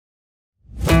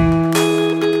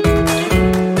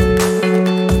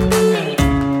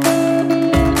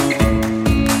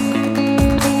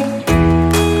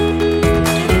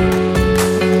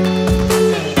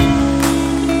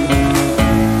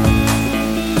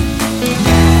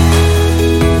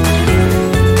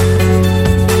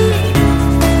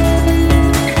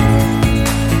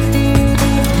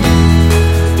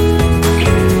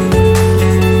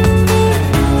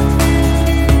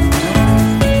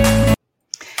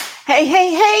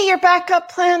Hey, your backup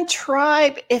plan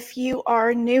tribe. If you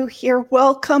are new here,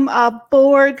 welcome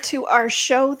aboard to our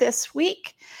show this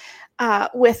week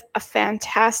with a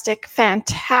fantastic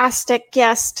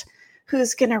guest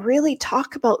who's going to really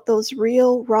talk about those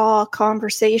real, raw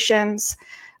conversations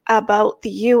about the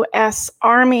U.S.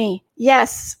 Army.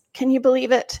 Yes, can you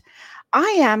believe it? I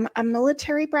am a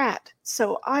military brat,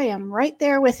 so I am right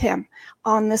there with him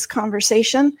on this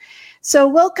conversation. So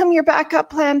welcome your backup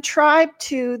plan tribe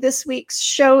to this week's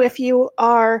show. If you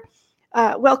are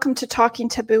welcome to Talking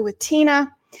Taboo with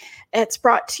Tina. It's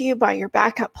brought to you by your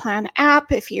backup plan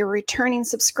app. If you're a returning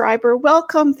subscriber,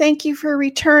 welcome. Thank you for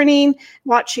returning,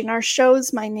 watching our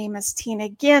shows. My name is Tina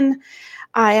Ginn.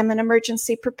 I am an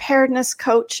emergency preparedness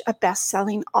coach, a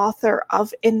best-selling author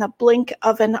of In the Blink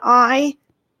of an Eye.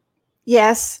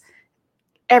 Yes,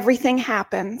 everything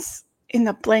happens in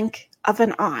the blink of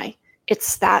an eye.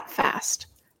 It's that fast,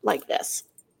 like this.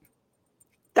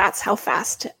 That's how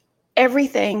fast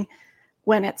everything,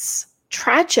 when it's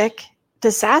tragic,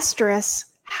 disastrous,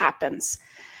 happens.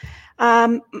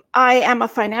 I am a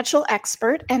financial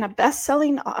expert and a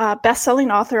best-selling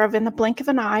author of In the Blink of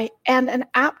an Eye and an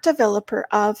app developer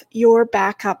of Your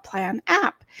Backup Plan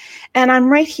app. And I'm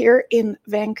right here in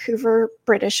Vancouver,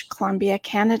 British Columbia,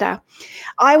 Canada.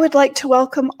 I would like to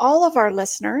welcome all of our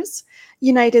listeners,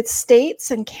 United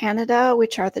States and Canada,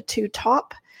 which are the two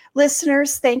top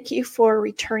listeners. Thank you for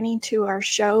returning to our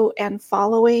show and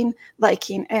following,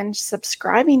 liking, and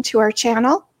subscribing to our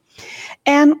channel.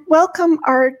 And welcome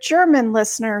our German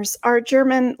listeners. Our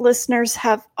German listeners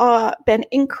have been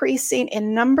increasing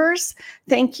in numbers.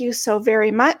 Thank you so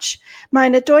very much.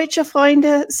 Meine deutsche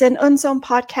Freunde sind unserem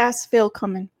Podcast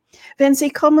willkommen. Wenn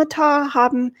Sie Kommentar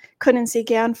haben, können Sie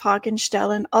gern Fragen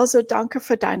stellen. Also danke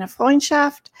für deine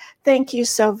Freundschaft. Thank you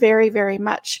so very, very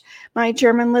much, my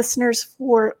German listeners,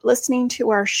 for listening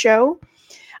to our show.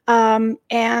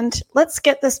 And let's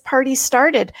get this party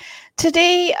started.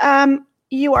 Today,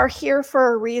 you are here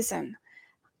for a reason.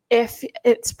 If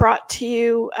it's brought to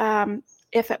you,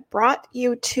 if it brought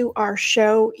you to our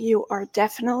show, you are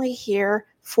definitely here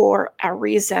for a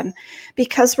reason,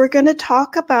 because we're going to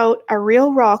talk about a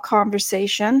real raw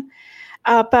conversation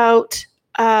about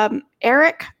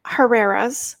Eric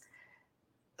Herrera's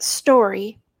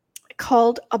story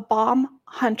called A Bomb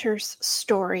Hunter's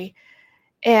Story.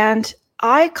 And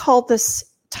I called this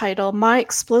title My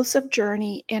Explosive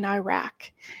Journey in Iraq.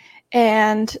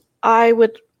 And I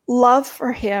would love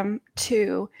for him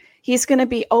he's going to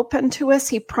be open to us.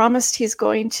 He promised he's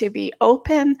going to be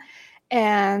open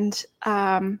and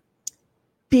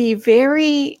be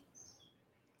very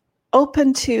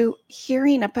open to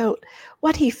hearing about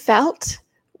what he felt,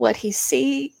 what he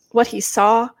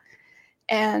saw,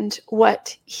 and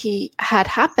what he had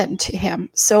happened to him.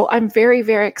 So I'm very,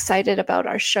 very excited about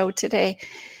our show today.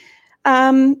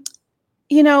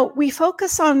 We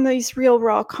focus on these real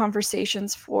raw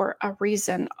conversations for a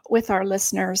reason with our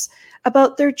listeners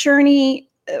about their journey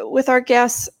with our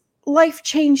guests,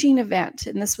 life-changing event.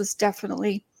 And this was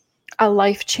definitely a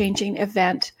life-changing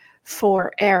event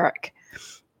for Eric.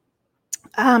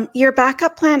 Your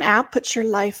backup plan app puts your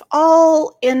life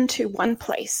all into one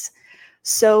place.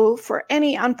 So for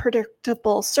any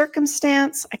unpredictable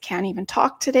circumstance, I can't even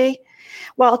talk today,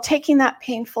 while taking that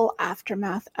painful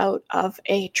aftermath out of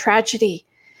a tragedy.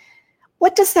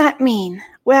 What does that mean?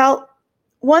 Well,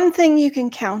 one thing you can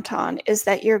count on is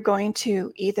that you're going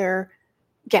to either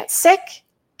get sick,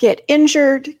 get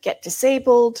injured, get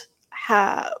disabled,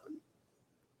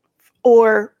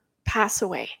 or pass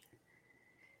away,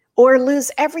 or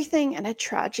lose everything in a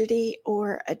tragedy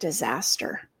or a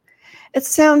disaster. It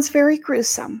sounds very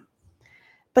gruesome,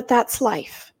 but that's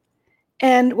life.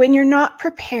 And when you're not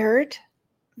prepared,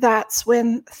 that's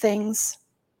when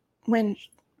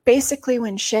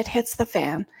shit hits the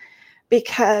fan.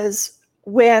 Because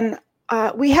when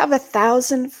we have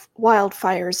 1,000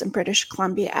 wildfires in British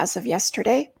Columbia as of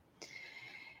yesterday,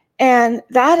 and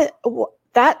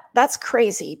that's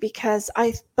crazy, because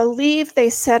I believe they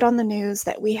said on the news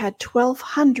that we had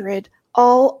 1,200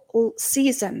 all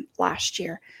season last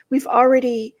year. We've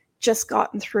already just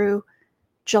gotten through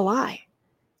July,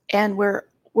 and we're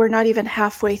not even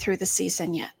halfway through the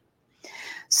season yet.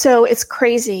 So it's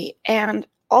crazy. And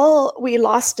we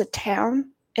lost a town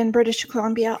in British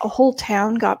Columbia. A whole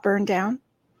town got burned down.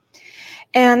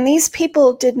 And these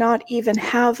people did not even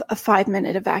have a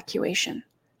 5-minute evacuation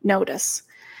notice.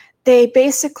 They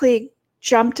basically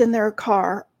jumped in their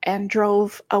car and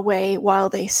drove away while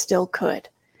they still could.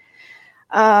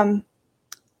 And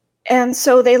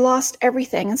so they lost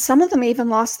everything. And some of them even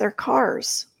lost their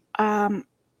cars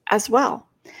as well.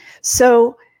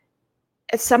 So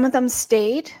some of them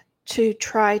stayed to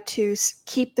try to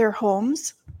keep their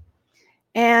homes.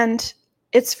 And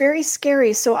it's very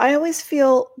scary. So I always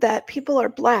feel that people are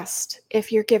blessed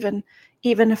if you're given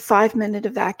even a 5-minute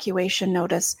evacuation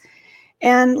notice.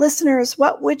 And listeners,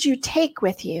 what would you take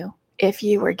with you if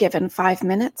you were given 5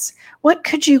 minutes? What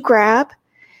could you grab?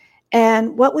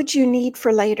 And what would you need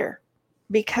for later?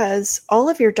 Because all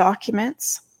of your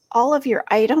documents, all of your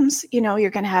items, you're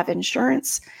going to have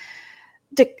insurance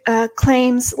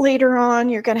claims later on.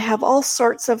 You're going to have all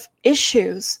sorts of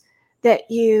issues that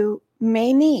you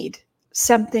may need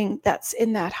something that's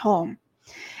in that home.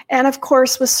 And of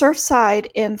course, with Surfside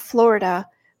in Florida,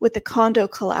 with the condo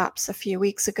collapse a few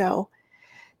weeks ago,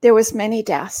 there was many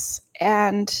deaths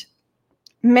and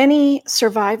many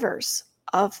survivors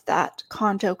of that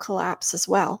condo collapse as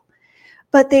well.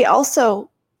 But they also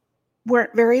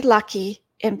weren't very lucky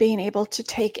in being able to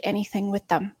take anything with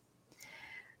them.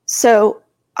 So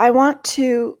I want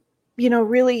to,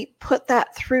 really put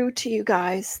that through to you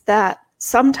guys that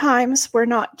sometimes we're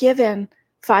not given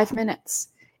 5 minutes.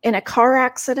 In a car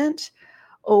accident,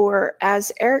 or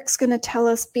as Eric's going to tell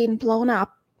us, being blown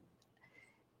up,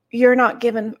 you're not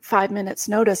given 5 minutes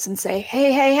notice and say,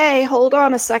 hey, hold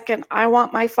on a second. I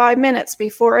want my 5 minutes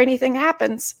before anything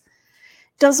happens.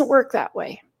 It doesn't work that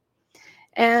way.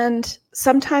 And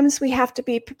sometimes we have to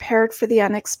be prepared for the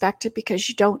unexpected because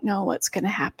you don't know what's going to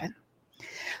happen.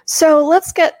 So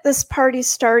let's get this party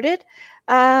started.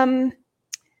 I'm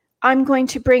going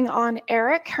to bring on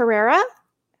Eric Herrera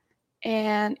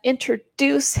and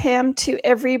introduce him to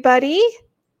everybody.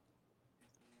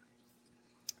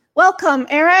 Welcome,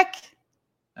 Eric.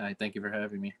 Hi, thank you for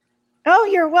having me. Oh,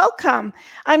 you're welcome.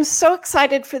 I'm so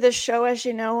excited for this show. As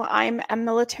you know, I'm a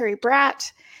military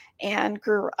brat and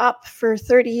grew up for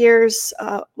 30 years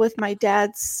with my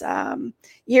dad's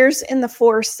years in the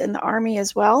force, in the Army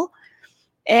as well.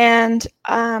 And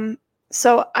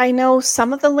so I know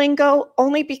some of the lingo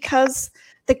only because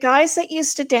the guys that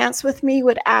used to dance with me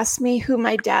would ask me who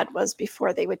my dad was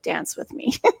before they would dance with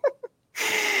me.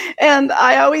 And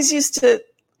I always used to,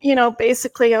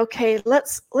 basically, okay,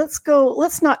 let's go.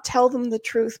 Let's not tell them the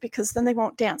truth because then they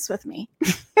won't dance with me.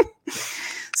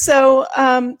 So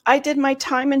I did my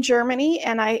time in Germany,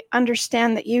 and I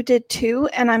understand that you did too.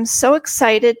 And I'm so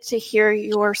excited to hear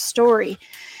your story.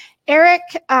 Eric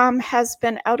has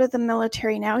been out of the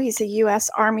military now. He's a U.S.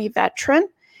 Army veteran.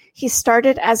 He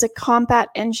started as a combat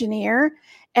engineer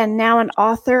and now an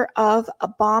author of A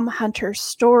Bomb Hunter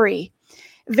Story.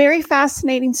 Very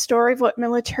fascinating story of what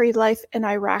military life in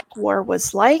Iraq War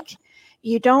was like.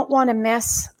 You don't want to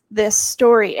miss this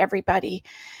story, everybody.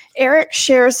 Eric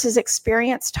shares his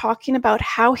experience talking about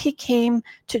how he came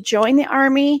to join the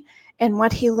Army and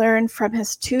what he learned from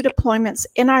his 2 deployments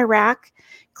in Iraq,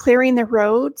 clearing the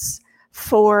roads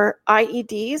for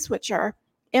IEDs, which are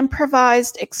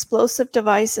improvised explosive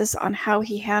devices, on how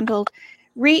he handled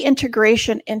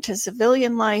reintegration into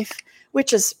civilian life,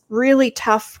 which is really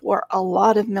tough for a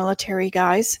lot of military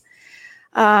guys,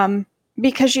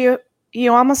 because you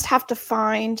almost have to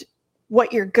find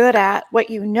what you're good at, what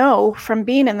you know from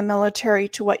being in the military,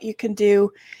 to what you can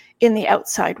do in the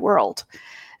outside world.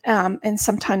 And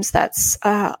sometimes that's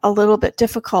a little bit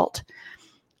difficult.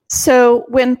 So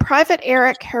when Private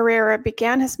Eric Herrera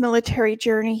began his military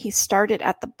journey, he started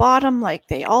at the bottom like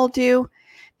they all do.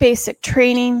 Basic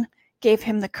training gave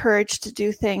him the courage to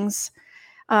do things.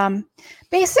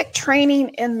 Basic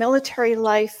training in military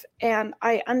life, and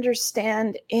I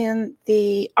understand in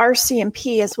the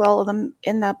RCMP as well,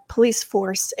 in the police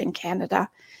force in Canada,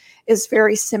 is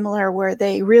very similar, where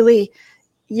they really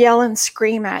yell and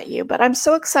scream at you. But I'm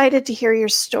so excited to hear your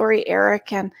story,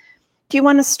 Eric. And do you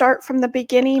want to start from the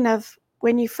beginning of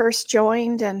when you first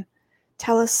joined and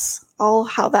tell us all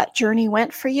how that journey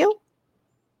went for you?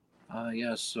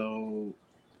 So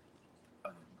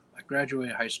I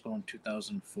graduated high school in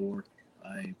 2004.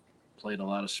 I played a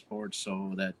lot of sports,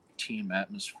 so that team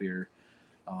atmosphere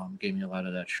gave me a lot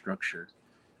of that structure.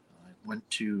 I went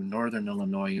to Northern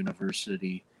Illinois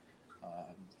University,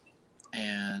 um,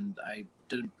 and I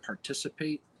didn't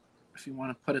participate, if you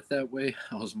want to put it that way.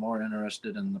 I was more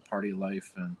interested in the party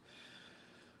life and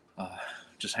uh,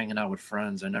 just hanging out with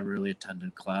friends. I never really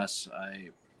attended class. I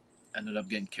ended up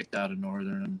getting kicked out of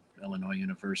Northern Illinois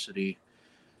University.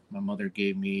 My mother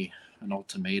gave me an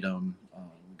ultimatum: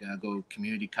 gotta go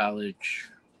community college,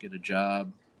 get a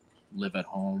job, live at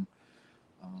home.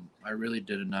 I really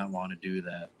did not want to do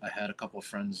that. I had a couple of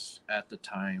friends at the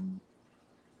time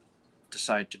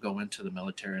decide to go into the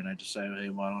military, and I decided, hey,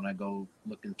 why don't I go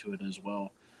look into it as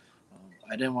well?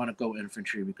 I didn't want to go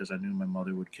infantry because I knew my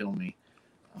mother would kill me.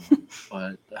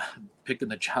 But picking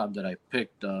the job that I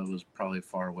picked was probably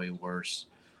far way worse.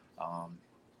 Um,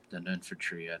 than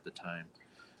infantry at the time.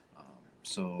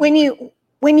 So When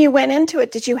you went into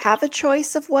it, did you have a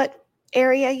choice of what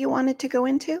area you wanted to go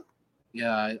into?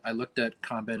 yeah, I looked at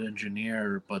combat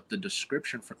engineer, but the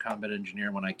description for combat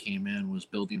engineer when I came in was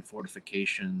building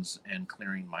fortifications and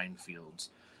clearing minefields.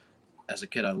 As a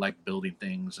kid, I liked building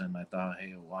things, and I thought,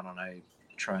 hey, why don't I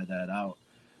try that out?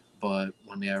 But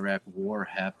when the Iraq War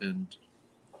happened,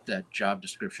 that job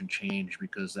description changed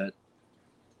because that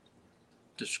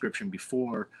description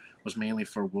before was mainly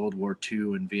for World War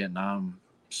II and Vietnam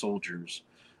soldiers.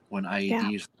 When Yeah.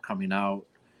 IEDs were coming out,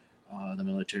 the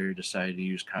military decided to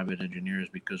use combat engineers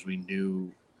because we knew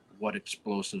what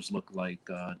explosives looked like,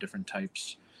 different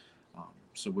types.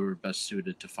 So we were best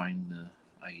suited to find the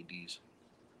IEDs.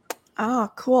 Oh,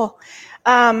 cool.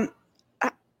 Um,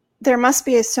 there must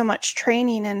be so much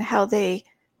training in how they,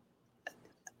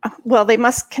 well, they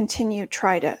must continue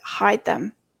try to hide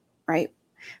them, right?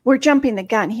 We're jumping the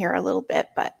gun here a little bit,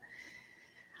 but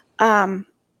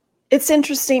it's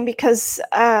interesting because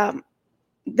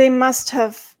they must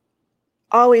have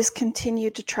always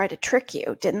continued to try to trick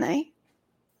you, didn't they?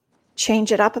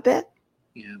 Change it up a bit?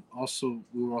 Yeah. Also,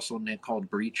 we were also called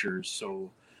breachers.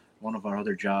 So one of our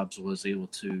other jobs was able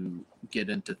to get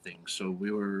into things. So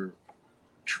we were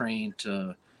trained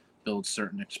to build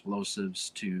certain explosives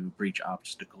to breach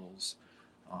obstacles.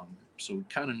 So we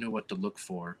kind of knew what to look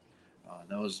for.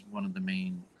 That was one of the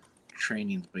main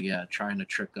trainings. But yeah, trying to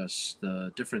trick us,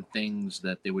 the different things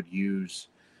that they would use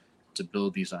to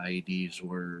build these IEDs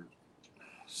were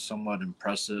somewhat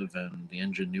impressive, and the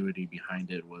ingenuity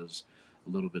behind it was a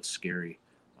little bit scary.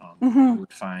 Mm-hmm. We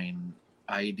would find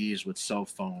IEDs with cell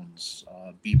phones,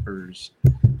 beepers,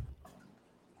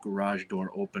 garage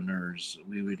door openers.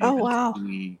 We would Oh, even wow.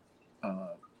 see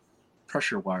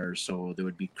pressure wires, so there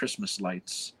would be Christmas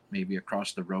lights maybe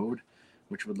across the road,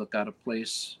 which would look out of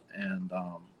place, and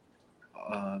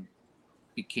uh,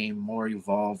 became more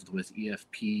evolved with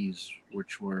EFPs,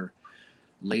 which were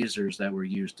lasers that were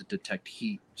used to detect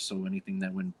heat. So anything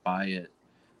that went by it,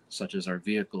 such as our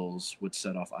vehicles, would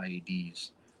set off IEDs.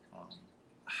 Um,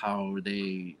 how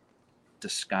they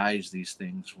disguise these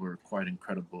things were quite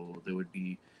incredible. There would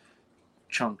be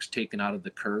chunks taken out of the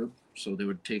curb. So they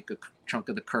would take a chunk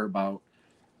of the curb out,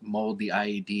 mold the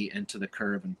IED into the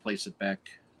curb, and place it back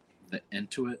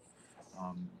into it.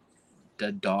 Um,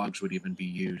 Dead dogs would even be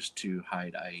used to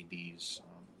hide IEDs.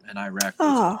 In Iraq, there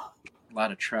was Oh, a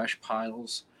lot of trash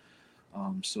piles,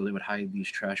 so they would hide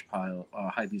these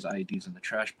IEDs in the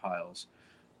trash piles.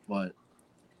 But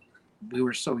we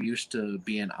were so used to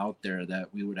being out there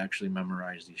that we would actually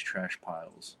memorize these trash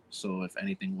piles. So if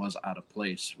anything was out of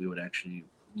place, we would actually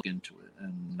look into it,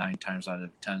 and 9 times out of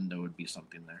 10 there would be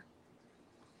something there.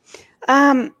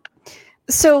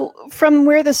 so from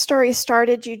where the story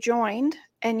started, you joined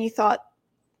and you thought,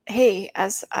 hey,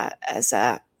 as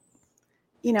a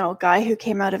guy who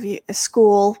came out of a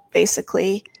school,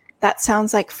 basically, that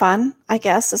sounds like fun, I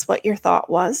guess, is what your thought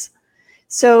was.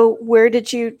 So where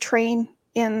did you train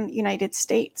in United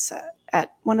States?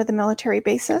 At one of the military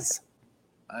bases?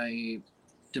 I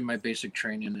did my basic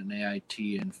training in AIT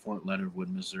in Fort Leonard Wood,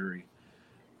 Missouri.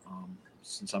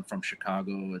 Since I'm from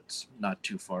Chicago, it's not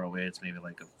too far away. It's maybe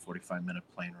like a 45-minute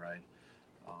plane ride.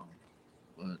 Um,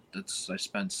 but I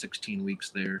spent 16 weeks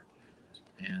there,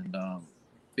 and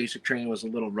basic training was a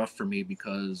little rough for me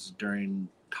because during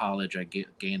college I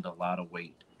gained a lot of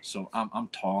weight. So I'm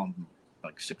tall, I'm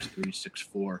like 6'3",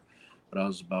 6'4", but I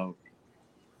was about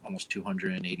almost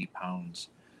 280 pounds.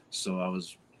 So I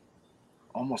was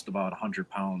almost about 100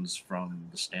 pounds from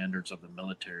the standards of the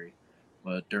military.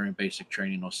 But during basic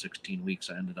training, those 16 weeks,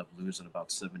 I ended up losing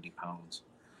about 70 pounds.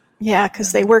 Yeah,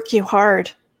 because they work you hard.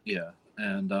 Yeah,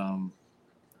 and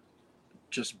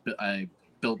I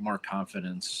built more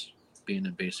confidence being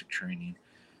in basic training,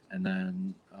 and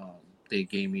then they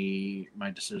gave me my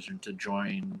decision to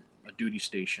join a duty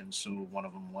station. So one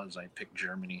of them was I picked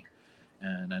Germany,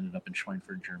 and ended up in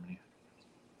Schweinfurt, Germany.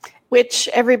 Which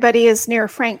everybody is near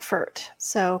Frankfurt.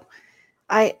 So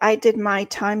I did my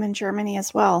time in Germany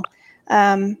as well.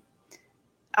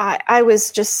 I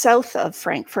was just south of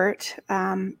Frankfurt,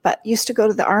 but used to go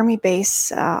to the Army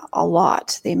base a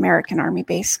lot, the American Army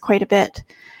base, quite a bit.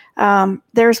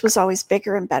 Theirs was always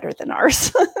bigger and better than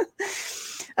ours.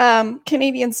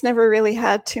 Canadians never really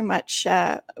had too much.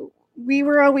 We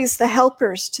were always the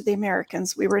helpers to the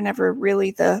Americans. We were never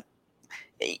really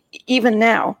even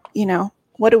now,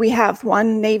 what do we have?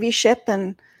 One Navy ship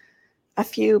and a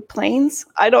few planes?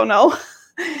 I don't know.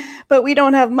 But we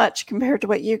don't have much compared to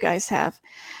what you guys have.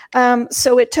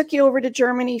 So it took you over to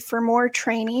Germany for more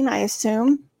training, I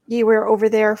assume. You were over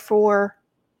there for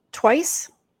twice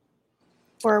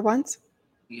or once?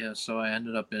 Yeah, so I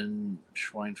ended up in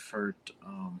Schweinfurt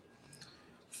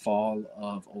fall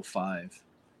of '05.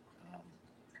 Um,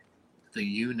 the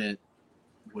unit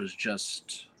was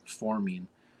just forming,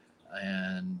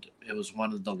 and it was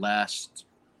one of the last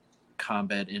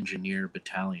combat engineer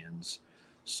battalions.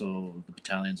 So the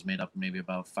battalion's made up maybe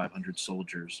about 500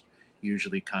 soldiers.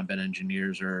 Usually, combat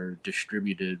engineers are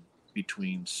distributed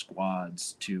between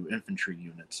squads to infantry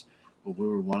units, but we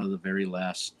were one of the very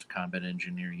last combat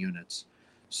engineer units.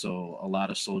 So a lot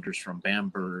of soldiers from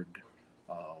Bamberg,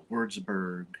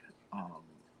 Würzburg, I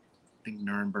think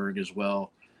Nuremberg as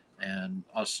well, and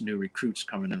us new recruits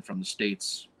coming in from the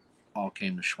States all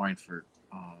came to Schweinfurt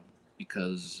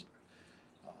because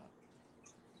uh,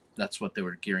 that's what they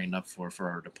were gearing up for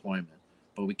our deployment.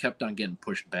 But we kept on getting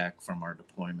pushed back from our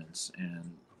deployments,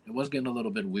 and it was getting a little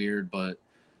bit weird. But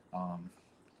um,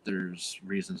 there's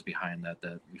reasons behind that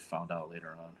we found out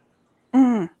later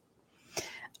on.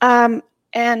 Mm.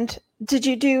 And did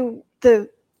you do the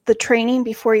training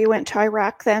before you went to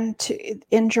Iraq then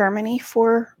in Germany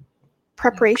for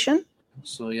preparation? Yeah.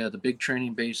 So yeah, the big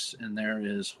training base in there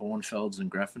is Hohenfels and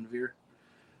Grafenwehr.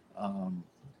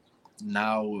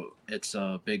 Now it's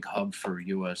a big hub for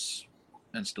U.S.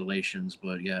 installations,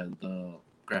 but yeah, the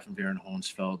Grafenwehr and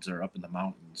Hohenfels are up in the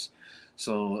mountains.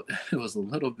 So it was a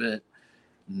little bit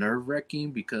nerve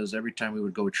wracking because every time we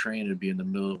would go train, it'd be in the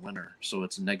middle of winter. So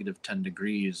it's negative 10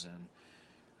 degrees, and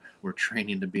we're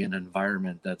training to be in an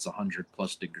environment that's 100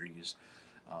 plus degrees.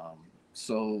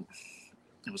 So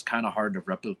it was kind of hard to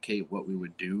replicate what we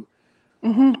would do.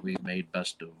 Mm-hmm. We made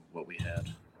best of what we had.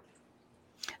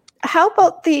 How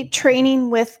about the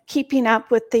training with keeping up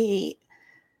with the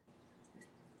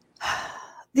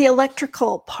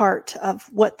electrical part of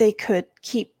what they could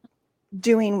keep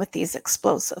doing with these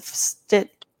explosives?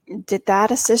 Did that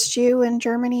assist you in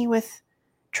Germany with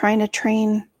trying to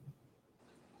train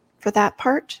for that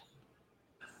part?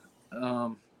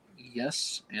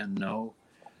 Yes and no.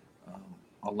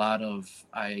 A lot of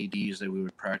IEDs that we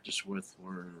would practice with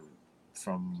were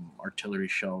from artillery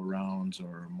shell rounds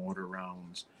or mortar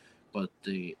rounds, but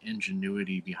the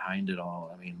ingenuity behind it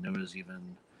all, I mean, there was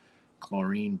even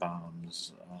chlorine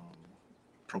bombs,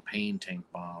 propane tank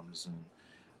bombs, and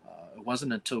it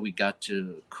wasn't until we got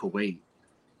to Kuwait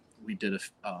we did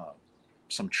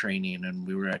some training, and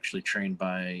we were actually trained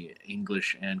by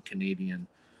English and Canadian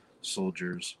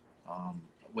soldiers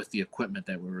with the equipment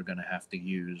that we were going to have to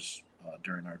use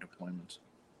during our deployments.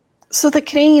 So the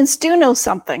Canadians do know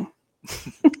something.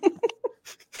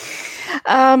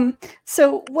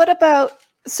 So what about,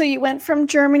 so you went from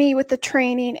Germany with the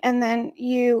training, and then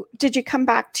did you come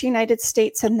back to United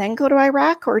States and then go to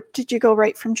Iraq, or did you go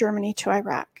right from Germany to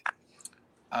Iraq?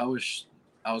 I was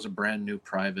a brand new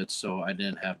private, so I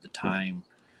didn't have the time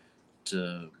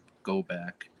to go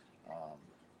back.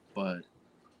 But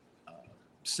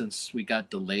since we got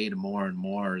delayed more and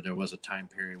more, there was a time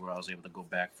period where I was able to go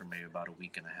back for maybe about a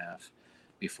week and a half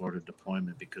before the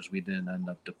deployment, because we didn't end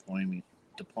up deploying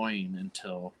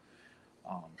until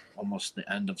almost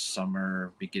the end of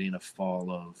summer, beginning of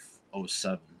fall of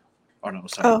 '07, or no,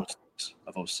 sorry,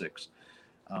 of '06,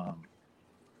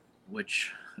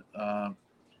 which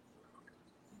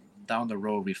down the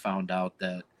road we found out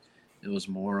that it was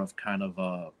more of kind of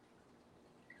a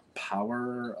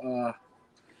power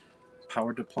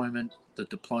deployment. The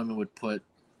deployment would put,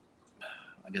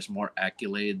 I guess, more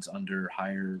accolades under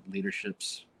higher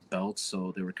leadership's belts,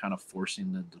 so they were kind of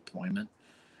forcing the deployment,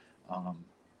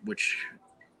 which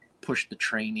pushed the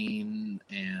training,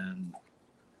 and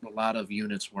a lot of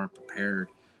units weren't prepared.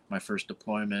 My first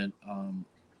deployment,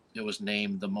 it was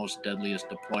named the most deadliest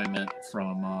deployment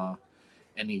from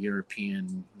any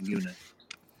European unit.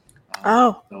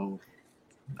 So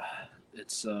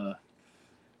it's a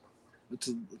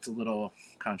little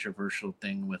controversial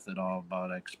thing with it all,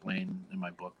 but I explain in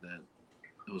my book that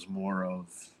it was more of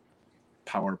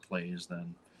power plays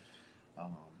than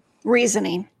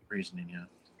reasoning.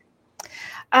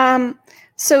 Yeah.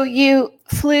 So you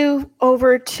flew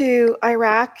over to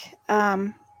Iraq,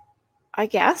 I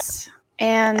guess,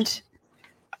 and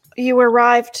you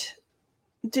arrived.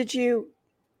 Did you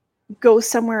go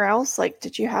somewhere else? Like,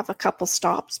 did you have a couple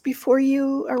stops before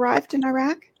you arrived in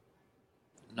Iraq?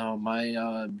 No,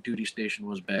 my duty station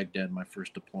was Baghdad, my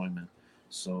first deployment.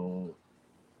 So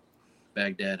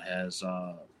Baghdad has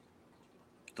the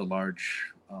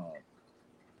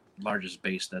largest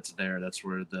base that's there. That's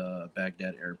where the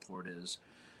Baghdad airport is,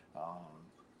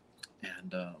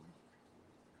 and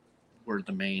where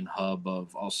the main hub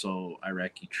of also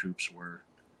Iraqi troops were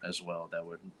as well that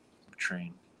would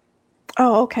train.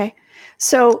 Oh, okay.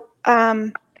 So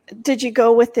did you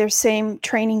go with their same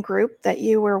training group that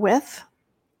you were with?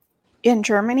 in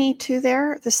Germany too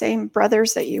there, the same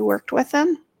brothers that you worked with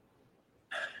then?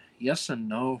 Yes and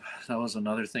no. That was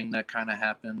another thing that kind of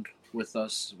happened with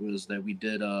us, was that we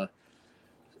did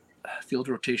field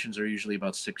rotations are usually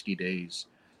about 60 days.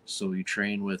 So you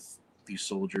train with these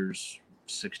soldiers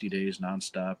 60 days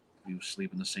nonstop. You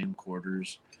sleep in the same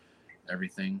quarters,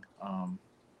 everything.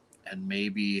 And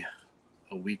maybe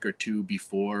a week or two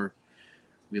before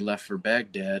we left for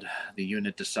Baghdad, the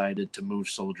unit decided to move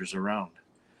soldiers around.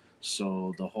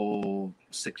 So the whole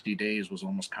 60 days was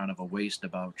almost kind of a waste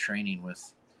about training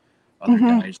with other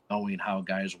Mm-hmm. guys, knowing how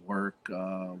guys work,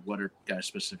 what are guys'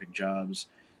 specific jobs.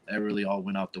 That really all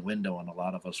went out the window, and a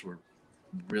lot of us were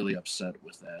really upset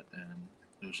with that. And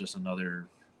it was just another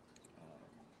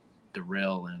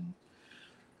derail in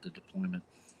the deployment.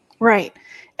 Right.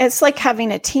 It's like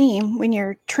having a team when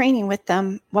you're training with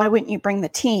them. Why wouldn't you bring the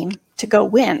team to go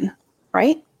win?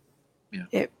 Right. Yeah.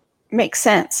 It makes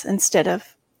sense instead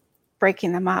of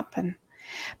breaking them up.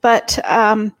 But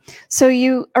so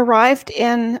you arrived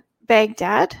in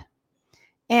Baghdad,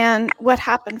 and what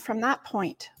happened from that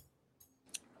point?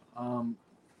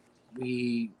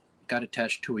 We got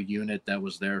attached to a unit that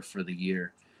was there for the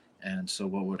year. And so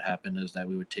what would happen is that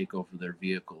we would take over their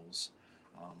vehicles.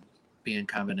 Um, Being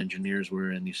combat engineers, we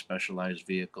were in these specialized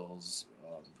vehicles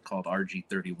called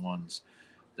RG-31s.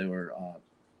 They were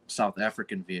South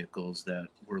African vehicles that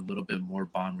were a little bit more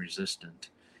bomb resistant.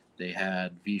 They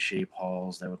had V-shaped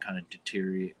hulls that would kind of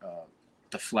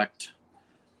deflect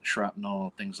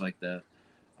shrapnel, things like that.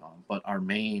 But our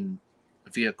main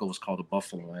vehicle was called a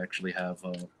Buffalo. I actually have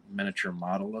a miniature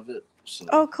model of it. So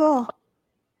Oh, cool.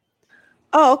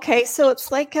 Oh, okay. So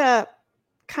it's like a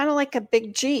kind of like a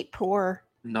big Jeep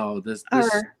no,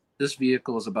 or this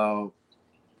vehicle is um,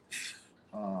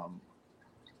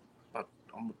 about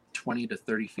 20 to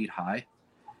 30 feet high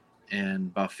and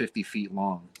about 50 feet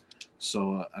long.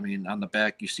 So I mean, on the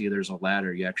back you see there's a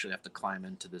ladder. You actually have to climb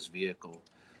into this vehicle.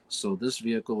 So this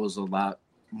vehicle is a lot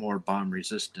more bomb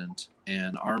resistant,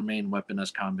 and our main weapon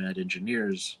as combat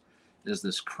engineers is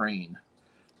this crane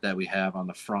that we have on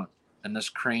the front. And this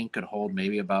crane could hold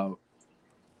maybe about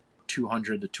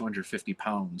 200 to 250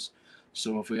 pounds.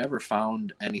 So if we ever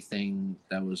found anything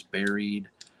that was buried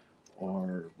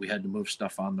or we had to move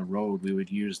stuff on the road, we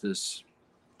would use this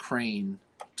crane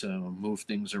to move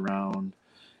things around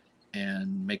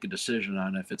and make a decision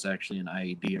on if it's actually an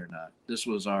IED or not. This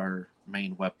was our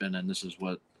main weapon, and this is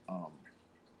what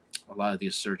a lot of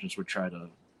these surgeons would try to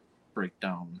break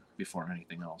down before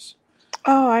anything else.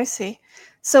 oh, I see.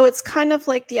 So it's kind of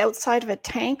like the outside of a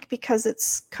tank because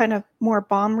it's kind of more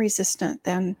bomb resistant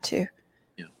than to.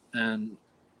 Yeah, and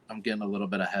I'm getting a little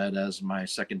bit ahead. As my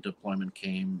second deployment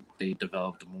came, they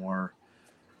developed more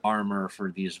armor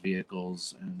for these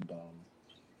vehicles and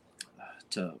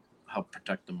to help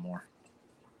protect them more.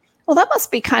 Well, that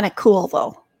must be kind of cool,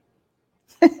 though.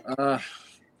 Uh,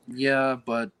 yeah,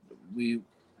 but we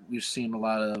we've seen a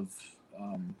lot of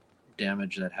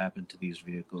damage that happened to these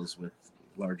vehicles with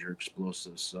larger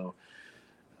explosives. So,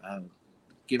 uh,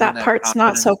 given That that part's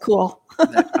not so cool.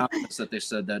 that confidence that they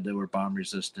said that they were bomb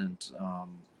resistant,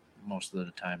 most of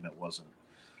the time it wasn't.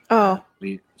 Oh,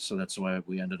 So that's why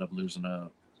we ended up losing a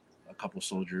couple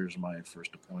soldiers my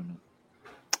first deployment.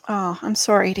 oh, I'm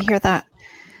sorry to hear that.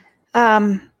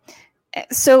 Um,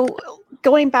 so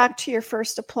going back to your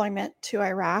first deployment to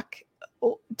Iraq,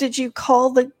 did you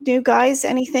call the new guys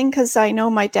anything? Because I know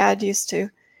my dad used to.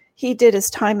 He did his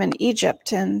time in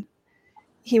Egypt, and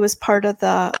he was part of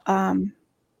the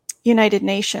United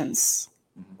Nations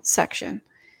section,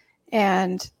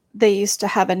 and they used to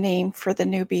have a name for the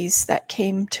newbies that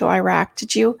came to Iraq.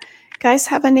 Did you guys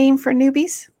have a name for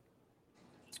newbies?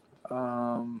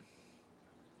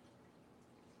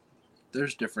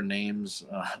 There's different names.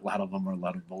 A lot of them are a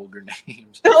lot of vulgar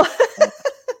names.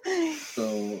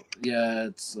 So yeah,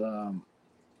 it's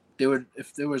they would,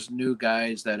 if there was new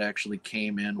guys that actually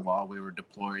came in while we were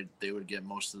deployed, they would get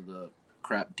most of the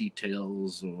crap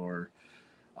details or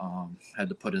had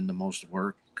to put in the most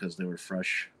work because they were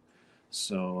fresh.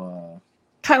 So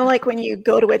Kind of like when you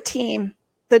go to a team,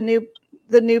 the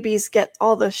newbies get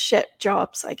all the shit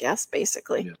jobs, I guess,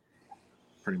 basically. yeah,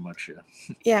 pretty much,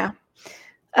 yeah.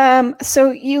 Yeah.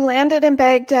 So you landed in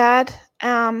Baghdad.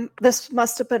 This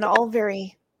must have been all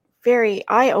very, very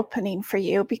eye-opening for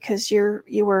you because you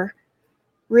were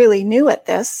really new at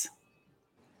this.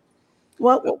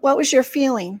 What was your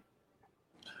feeling?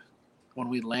 When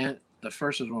we land, the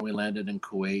first was when we landed in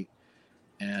Kuwait,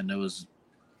 and it was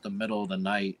the middle of the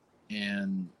night,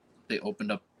 and they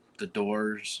opened up the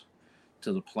doors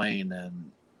to the plane,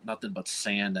 and nothing but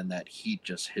sand and that heat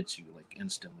just hits you like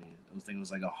instantly. The thing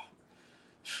was like a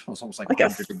It was almost like Like a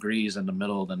 100 degrees in the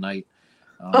middle of the night.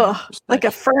 like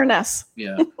a furnace.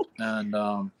 Yeah,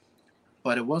 and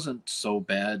but it wasn't so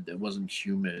bad. It wasn't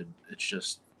humid. It's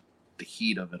just the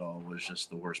heat of it all was just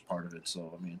the worst part of it.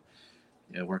 So I mean,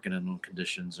 yeah, working in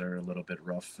conditions are a little bit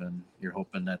rough, and you're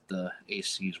hoping that the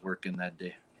AC is working that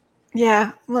day.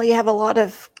 Yeah. Well, you have a lot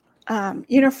of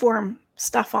uniform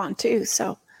stuff on too.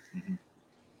 So,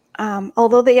 Mm-hmm.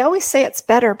 although they always say it's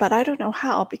better, but I don't know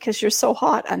how because you're so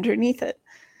hot underneath it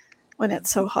when it's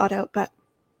so hot out. But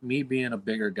Me being a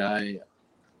bigger guy,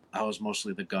 I was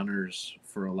mostly the gunners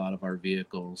for a lot of our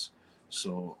vehicles,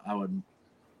 so I would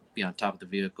be on top of the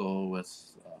vehicle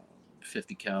with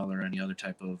 50 cal or any other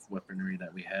type of weaponry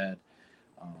that we had.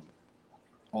 Um,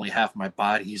 Only half my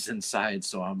body's inside,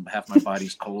 so half my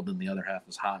body's cold and the other half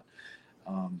is hot.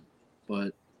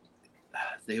 But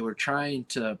they were trying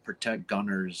to protect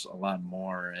gunners a lot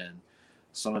more, and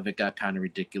some of it got kind of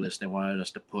ridiculous. They wanted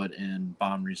us to put in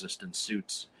bomb resistant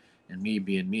suits, and me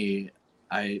being me,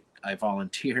 I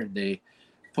volunteered. They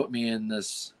put me in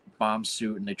this bomb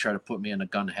suit, and they tried to put me in a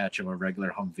gun hatch of a regular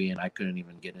Humvee, and I couldn't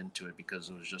even get into it because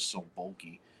it was just so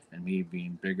bulky. And me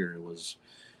being bigger, it was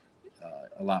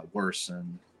a lot worse.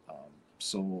 And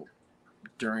so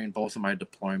during both of my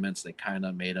deployments, they kind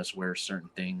of made us wear certain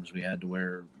things. We had to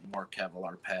wear more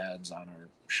Kevlar pads on our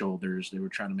shoulders. They were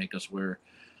trying to make us wear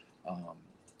um,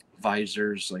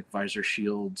 visors, like visor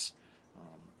shields.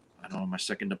 I know in my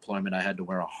second deployment, I had to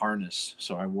wear a harness.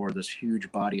 So I wore this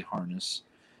huge body harness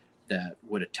that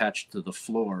would attach to the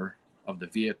floor of the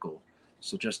vehicle.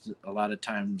 So just a lot of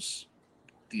times,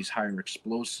 these higher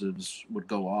explosives would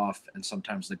go off, and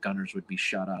sometimes the gunners would be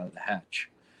shot out of the hatch,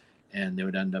 and they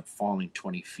would end up falling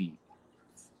 20 feet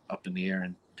up in the air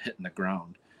and hitting the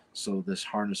ground. So this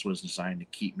harness was designed to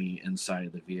keep me inside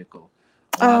of the vehicle.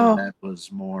 A lot of oh, that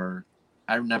was more.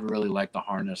 I never really liked the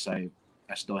harness. I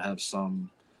still have some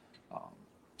um,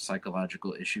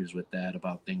 psychological issues with that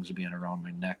about things being around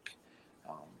my neck,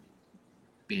 um,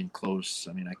 being close.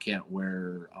 I mean, I can't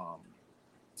wear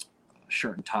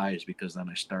shirt and ties because then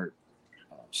I start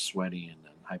sweating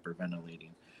and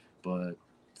hyperventilating. But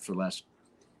for the last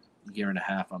year and a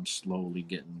half, I'm slowly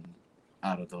getting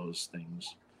out of those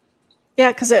things.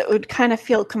 yeah, because it would kind of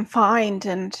feel confined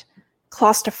and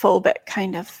claustrophobic,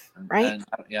 kind of, right? And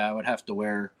yeah, I would have to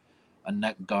wear a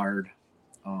neck guard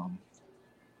um,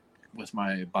 with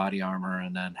my body armor,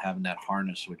 and then having that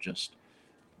harness would just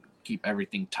keep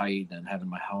everything tight, and having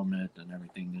my helmet and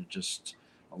everything. It just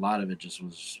a lot of it just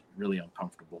was really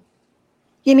uncomfortable.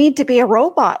 You need to be a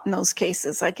robot in those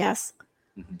cases, I guess.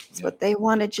 That's Yeah. what they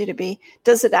wanted you to be.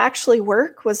 Does it actually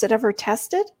work? Was it ever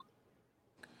tested?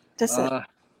 Does it? Uh,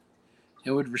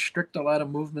 it would restrict a lot of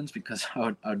movements because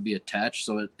I would be attached.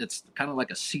 So it's kind of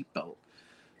like a seatbelt.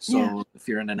 Yeah. So if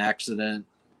you're in an accident,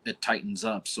 it tightens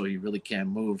up, so you really can't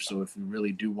move. So if you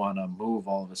really do want to move,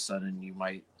 all of a sudden you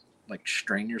might like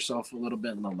strain yourself a little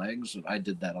bit in the legs. I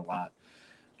did that a lot,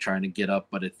 trying to get up,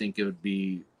 but I think it would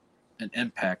be an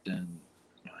impact, and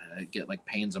I get like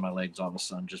pains in my legs all of a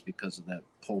sudden just because of that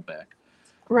pullback.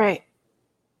 Right.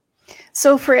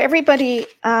 So for everybody,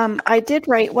 I did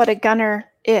write what a gunner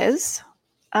is.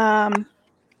 Where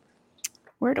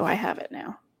do I have it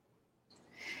now?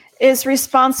 Is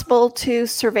responsible to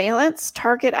surveillance,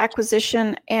 target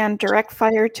acquisition, and direct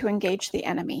fire to engage the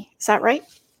enemy. Is that right?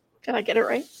 Did I get it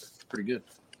right? Pretty good.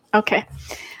 Okay.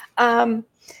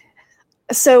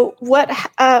 So what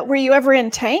were you ever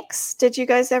in tanks? Did you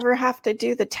guys ever have to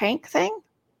do the tank thing?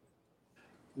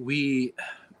 We,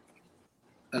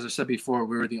 as I said before,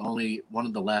 we were the only one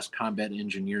of the last combat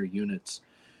engineer units.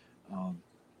 Um,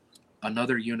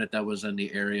 Another unit that was in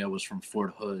the area was from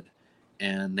Fort Hood,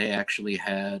 and they actually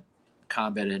had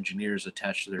combat engineers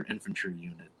attached to their infantry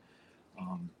unit.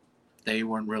 Um, they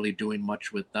weren't really doing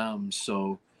much with them,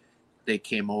 so they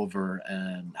came over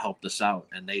and helped us out.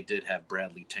 And they did have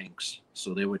Bradley tanks,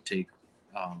 so they would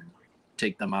um,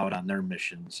 take them out on their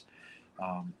missions.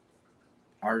 Um,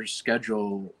 our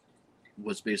schedule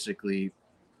was basically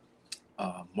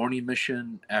a morning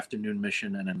mission, afternoon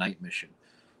mission, and a night mission.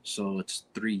 So it's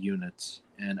 3 units,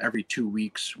 and every 2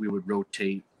 weeks we would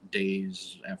rotate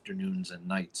days, afternoons, and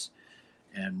nights,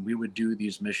 and we would do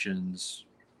these missions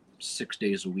 6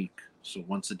 days a week, so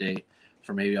once a day,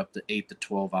 for maybe up to 8 to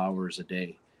 12 hours a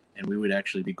day, and we would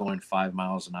actually be going 5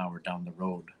 miles an hour down the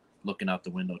road, looking out the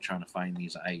window trying to find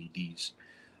these IEDs.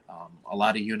 A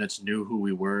lot of units knew who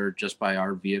we were just by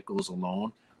our vehicles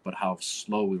alone, but how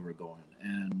slow we were going.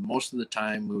 And most of the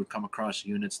time, we would come across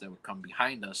units that would come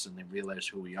behind us, and they realized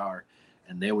who we are,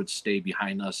 and they would stay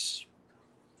behind us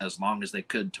as long as they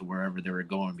could to wherever they were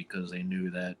going because they knew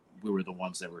that we were the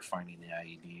ones that were finding the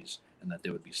IEDs and that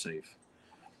they would be safe.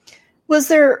 Was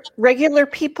there regular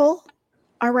people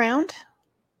around?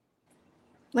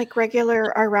 Like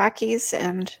regular Iraqis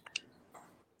and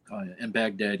In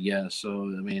Baghdad, yeah. So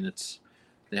I mean,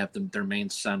 they have their main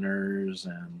centers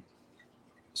and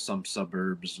some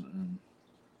suburbs and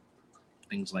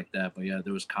things like that. But yeah,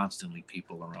 there was constantly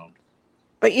people around.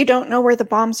 but you don't know where the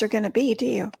bombs are going to be, do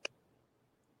you?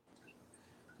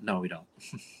 No, we don't.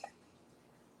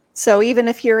 So even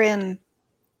if you're in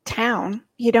town,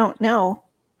 you don't know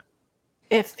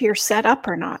if you're set up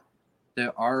or not.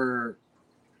 There are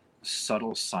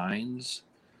subtle signs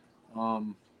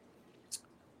um,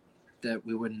 that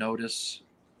we would notice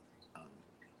um,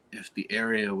 if the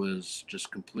area was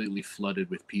just completely flooded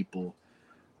with people.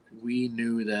 We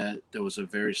knew that there was a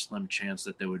very slim chance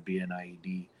that there would be an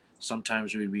IED.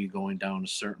 Sometimes we'd be going down a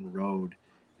certain road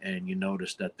and you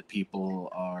notice that the people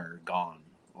are gone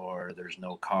or there's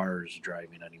no cars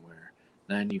driving anywhere.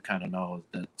 Then you kind of know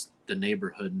that the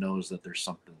neighborhood knows that there's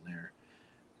something there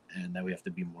and that we have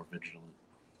to be more vigilant.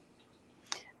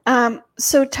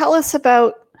 So tell us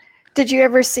about. Did you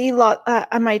ever see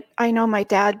I know my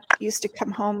dad used to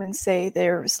come home and say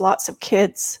there was lots of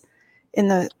kids in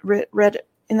the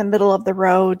in the middle of the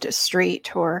road,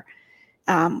 street, or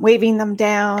waving them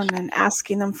down and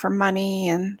asking them for money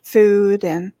and food.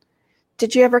 And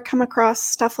did you ever come across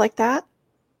stuff like that?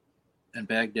 In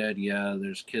Baghdad, yeah,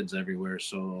 there's kids everywhere,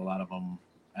 so a lot of them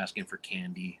asking for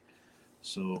candy.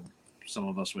 So some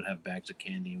of us would have bags of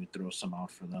candy. We'd throw some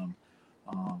out for them.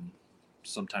 Um,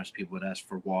 Sometimes people would ask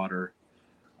for water.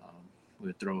 Um, we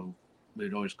would throw.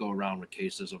 We'd always go around with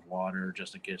cases of water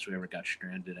just in case we ever got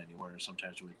stranded anywhere.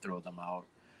 Sometimes we'd throw them out.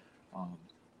 Um,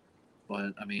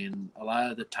 but I mean, a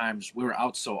lot of the times we were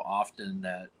out so often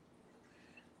that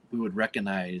we would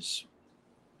recognize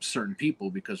certain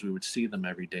people because we would see them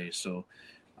every day. So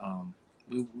um,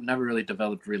 we never really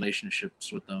developed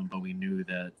relationships with them, but we knew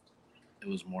that it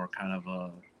was more kind of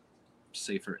a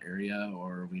safer area,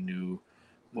 or we knew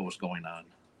what was going on.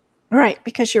 Right,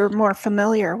 because you're more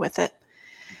familiar with it.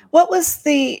 What was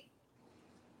the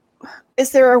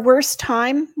Is there a worse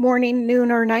time, morning,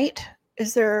 noon, or night?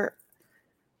 Is there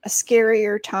a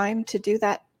scarier time to do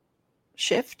that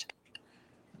shift?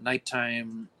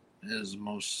 Nighttime is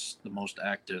the most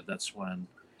active. That's when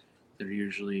they're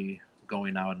usually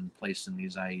going out and placing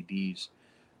these IEDs.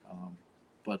 Um,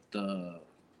 but the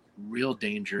real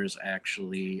danger is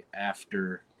actually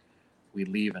after we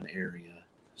leave an area.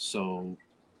 So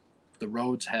the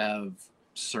roads have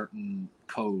certain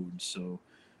codes. So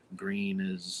green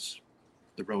is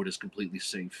the road is completely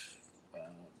safe.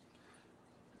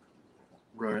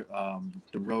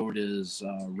 The road is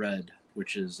red,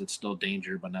 which is it's still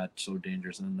danger, but not so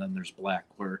dangerous. And then there's black,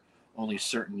 where only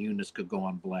certain units could go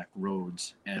on black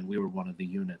roads, and we were one of the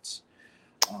units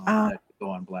Uh, that could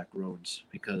go on black roads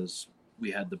because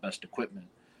we had the best equipment.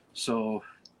 So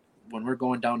when we're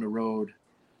going down the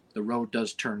road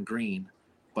does turn green,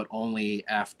 but only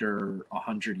after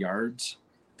 100 yards,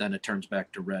 then it turns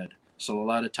back to red. So a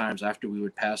lot of times after we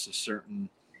would pass a certain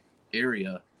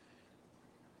area,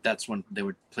 that's when they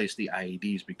would place the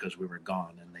IEDs because we were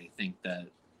gone, and they think that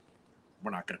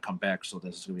we're not going to come back, so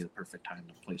this is going to be the perfect time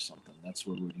to place something. That's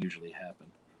what would usually happen.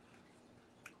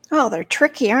 oh, they're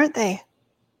tricky, aren't they?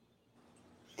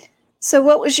 So,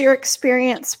 what was your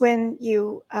experience when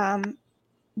you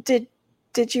did?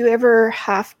 Did you ever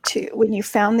have to, when you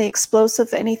found the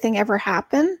explosive? Anything ever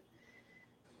happen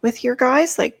with your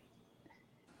guys? Like,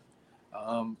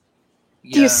 Um,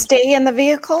 do you yeah, stay in the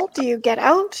vehicle? Do you get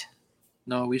out?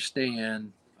 no, we stay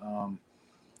in. Um,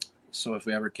 so if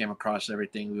we ever came across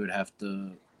everything, we would have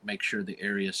to make sure the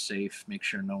area is safe, make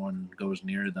sure no one goes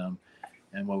near them.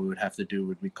 And what we would have to do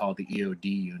would be called the EOD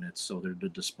units. So they're the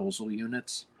disposal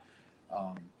units.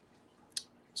 Um,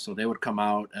 so they would come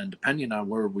out, and depending on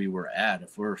where we were at,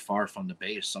 if we were far from the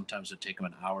base, sometimes it'd take them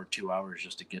an hour, 2 hours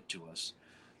just to get to us.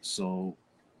 So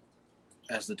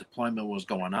as the deployment was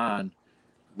going on,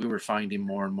 we were finding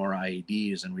more and more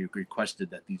IEDs, and we requested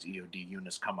that these EOD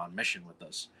units come on mission with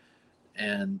us.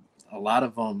 And a lot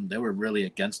of them, they were really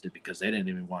against it because they didn't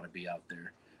even want to be out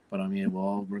there. But I mean,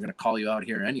 well, we're going to call you out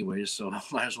here anyways, so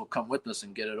might as well come with us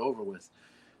and get it over with.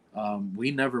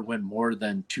 We never went more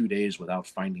than 2 days without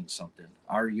finding something.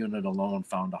 Our unit alone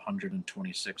found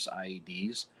 126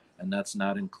 IEDs, and that's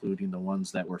not including the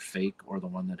ones that were fake or the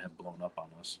one that had blown up on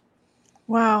us.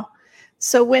 Wow.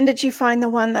 So, when did you find the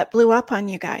one that blew up on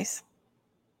you guys?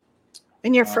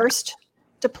 In your Uh, first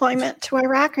deployment to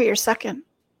Iraq or your second?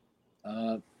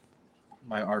 uh,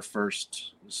 our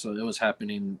first, so it was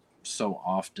happening so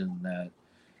often that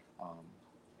um,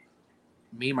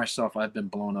 me myself, I've been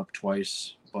blown up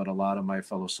twice, but a lot of my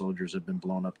fellow soldiers have been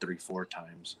blown up 3, 4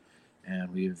 times. and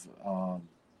we've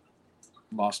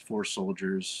lost 4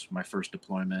 soldiers my first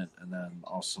deployment, and then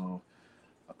also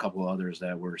a couple others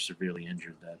that were severely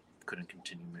injured that couldn't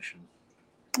continue mission.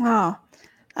 Oh,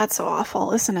 that's so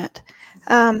awful, isn't it?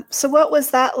 So what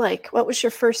was that like? What was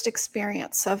your first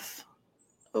experience of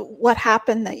what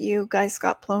happened that you guys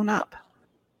got blown up?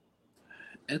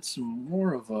 It's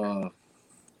more of a,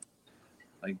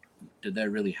 like, did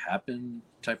that really happen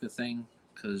type of thing?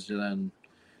 Because then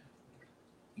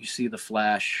you see the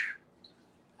flash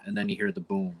and then you hear the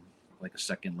boom like a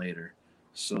second later.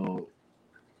 So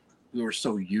we were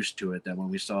so used to it that when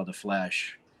we saw the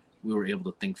flash, we were able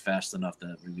to think fast enough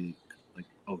that we'd be like,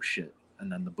 oh shit.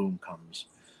 And then the boom comes.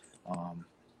 A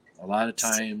lot of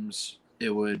times it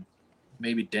would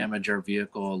maybe damage our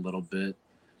vehicle a little bit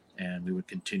and we would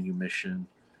continue mission.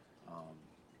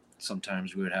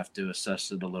 Sometimes we would have to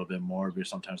assess it a little bit more because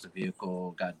sometimes the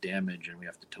vehicle got damaged and we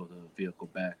have to tow the vehicle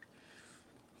back.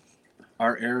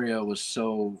 Our area was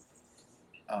such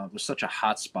a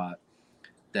hot spot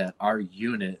that our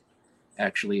unit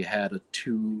actually had a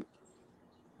two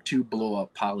blow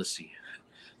up policy.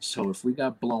 So if we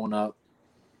got blown up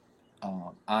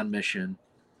on mission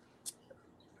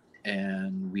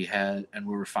and we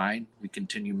were fine, we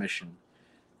continue mission.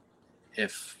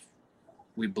 If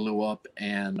we blew up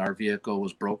and our vehicle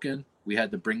was broken, we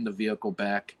had to bring the vehicle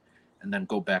back and then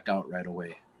go back out right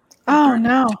away.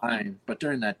 But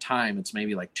during that time, it's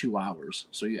maybe like 2 hours.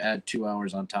 So you add 2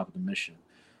 hours on top of the mission.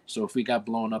 So if we got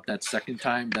blown up that second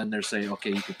time, then they're saying,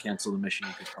 okay, you could cancel the mission,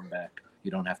 you could come back.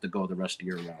 You don't have to go the rest of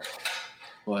your route.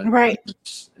 But right.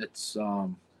 It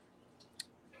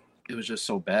was just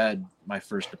so bad. My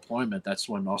first deployment, that's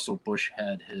when also Bush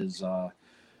had his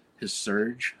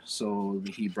surge. So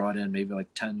he brought in maybe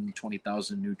like 10,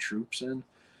 20,000 new troops in.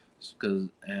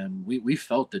 And we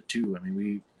felt it too. I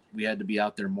mean, we had to be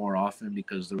out there more often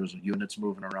because there was units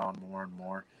moving around more and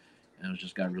more, and it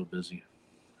just got real busy.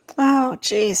 Oh,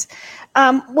 geez.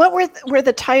 What were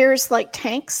the tires like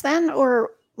tanks then,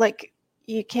 or like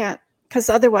you can't, because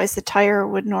otherwise the tire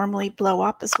would normally blow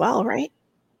up as well, right?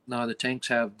 No, the tanks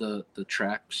have the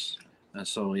tracks, and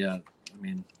so yeah. I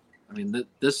mean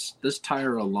this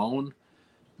tire alone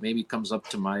maybe comes up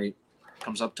to my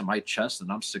chest,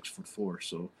 and I'm 6'4",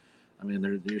 so I mean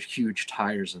they're huge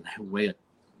tires and they weigh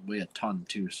a ton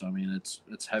too. So I mean it's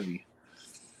heavy.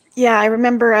 Yeah, I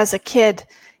remember as a kid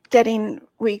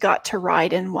we got to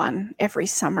ride in one every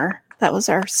summer. That was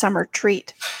our summer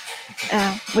treat.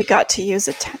 We got to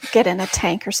get in a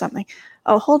tank or something.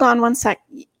 Oh, hold on one sec.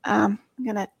 I'm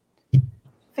gonna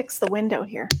fix the window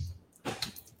here.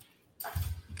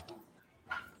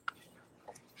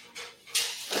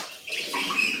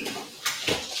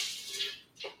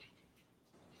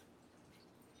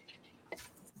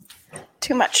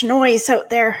 Too much noise out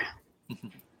there.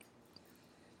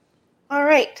 All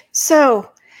right. So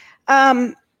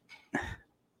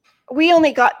we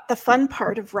only got the fun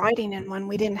part of riding in one.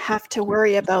 We didn't have to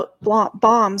worry about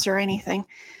bombs or anything.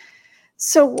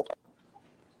 So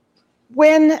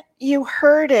when you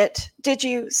heard it,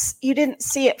 you didn't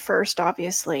see it first,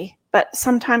 obviously, but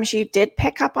sometimes you did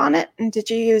pick up on it. And did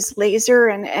you use laser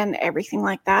and everything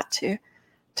like that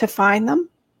to find them?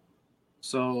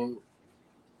 So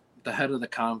the head of the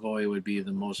convoy would be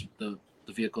the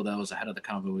vehicle that was ahead of the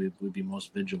convoy would be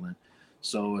most vigilant.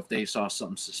 So if they saw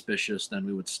something suspicious, then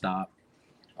we would stop.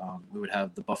 We would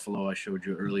have the Buffalo I showed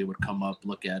you earlier would come up,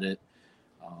 look at it.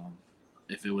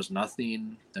 If it was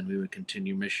nothing, then we would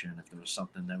continue mission. If there was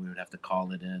something, then we would have to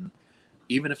call it in.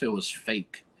 Even if it was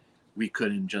fake, we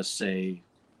couldn't just say,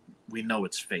 we know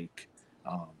it's fake.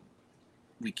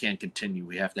 We can't continue.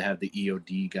 We have to have the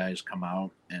EOD guys come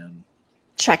out and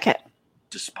check it,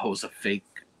 dispose of fake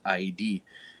IED.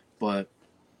 But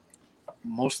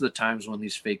most of the times when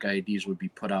these fake IEDs would be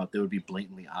put out, they would be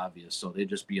blatantly obvious. So they'd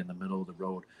just be in the middle of the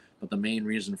road. But the main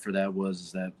reason for that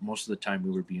was that most of the time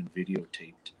we were being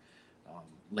videotaped.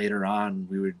 Later on,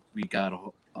 we got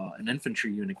an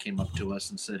infantry unit came up to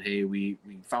us and said, hey, we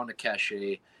found a cache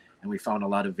and we found a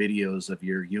lot of videos of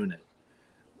your unit.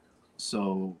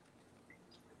 So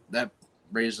that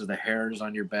raises the hairs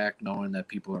on your back knowing that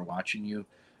people are watching you.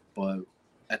 But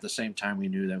at the same time, we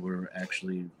knew that we were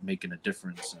actually making a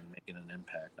difference and making an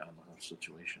impact on the whole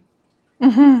situation.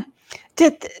 Mm-hmm.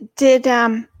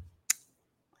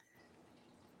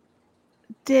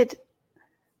 What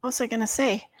was I going to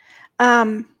say?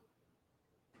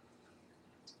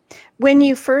 When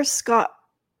you first got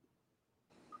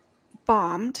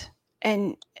bombed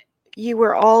and you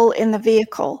were all in the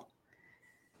vehicle,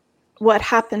 what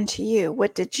happened to you?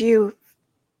 What did you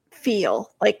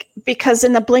feel like? Because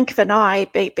in the blink of an eye,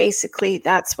 basically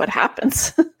that's what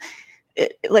happens.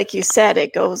 Like you said,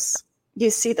 it goes you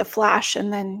see the flash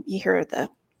and then you hear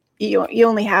you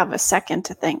only have a second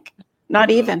to think. Not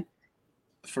even.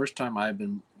 The first time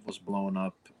was blown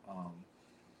up,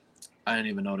 I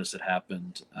didn't even notice it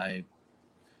happened. I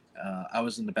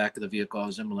was in the back of the vehicle. I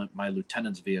was in my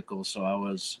lieutenant's vehicle, so I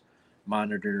was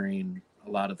monitoring a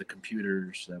lot of the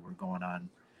computers that were going on,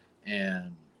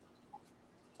 and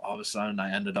all of a sudden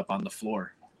I ended up on the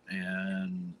floor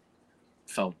and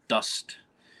felt dust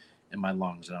in my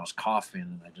lungs, and I was coughing,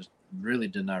 and I just really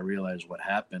did not realize what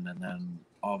happened. And then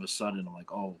all of a sudden I'm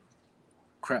like, oh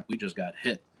crap, we just got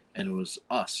hit, and it was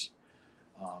us.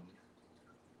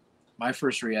 My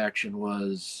first reaction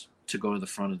was to go to the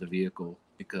front of the vehicle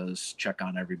because check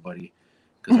on everybody,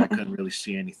 because I couldn't really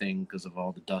see anything because of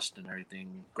all the dust and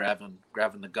everything. Grabbing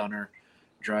the gunner,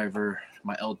 driver,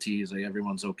 my LT is like,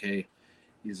 everyone's okay.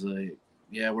 He's like,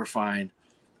 yeah, we're fine.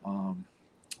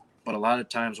 But a lot of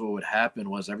times what would happen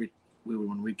was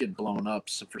when we get blown up,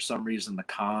 so for some reason the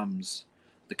comms,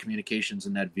 the communications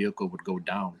in that vehicle would go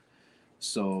down.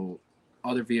 So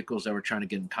other vehicles that were trying to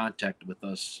get in contact with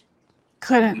us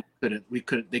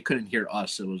they couldn't hear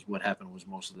us. It was what happened was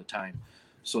most of the time.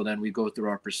 So then we go through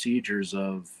our procedures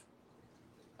of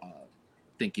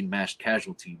thinking mass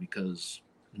casualty because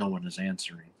no one is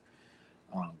answering.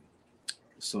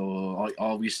 So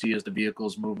all we see is the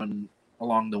vehicles moving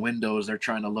along the windows. They're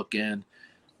trying to look in.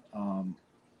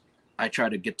 I try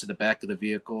to get to the back of the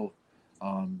vehicle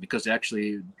because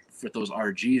actually for those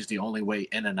RGs, the only way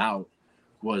in and out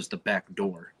was the back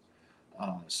door.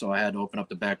 So I had to open up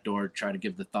the back door, try to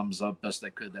give the thumbs up best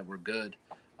I could that we're good.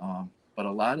 But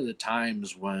a lot of the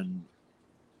times when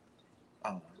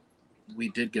we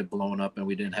did get blown up and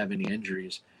we didn't have any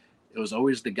injuries, it was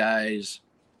always the guys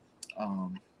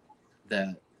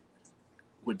that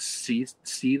would see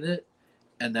it,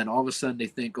 and then all of a sudden they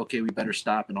think, okay, we better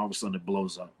stop, and all of a sudden it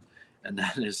blows up. And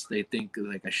that is, they think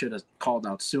like, I should have called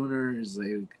out sooner.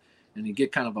 And you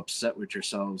get kind of upset with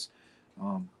yourselves.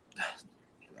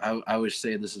 I always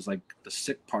say this is like the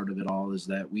sick part of it all is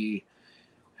that we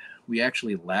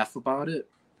actually laugh about it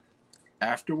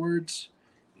afterwards,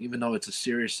 even though it's a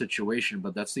serious situation,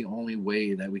 but that's the only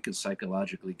way that we can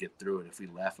psychologically get through it. If we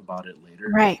laugh about it later,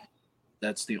 right,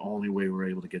 that's the only way we're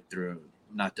able to get through it,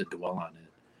 not to dwell on it.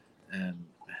 And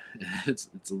it's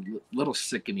a little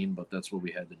sickening, but that's what we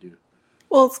had to do.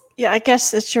 Well, yeah, I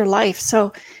guess it's your life,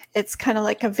 so it's kind of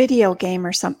like a video game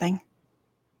or something.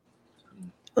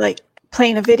 Like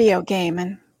playing a video game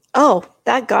and, oh,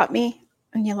 that got me,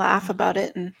 and you laugh about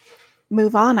it and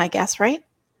move on, I guess, right?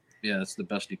 Yeah, that's the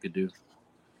best you could do.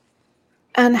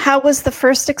 And how was the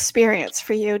first experience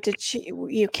for you? Did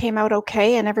you came out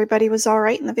okay and everybody was all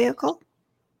right in the vehicle?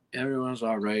 Everyone was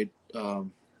all right.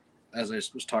 As I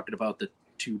was talking about the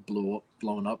two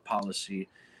blown up policy,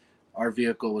 our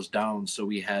vehicle was down, so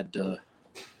we had to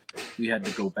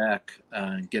go back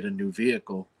and get a new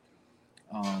vehicle.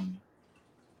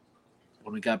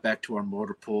 When we got back to our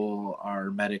motor pool, our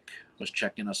medic was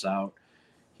checking us out.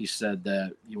 He said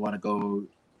that you want to go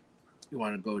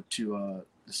to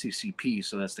the CCP,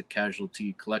 so that's the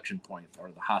casualty collection point,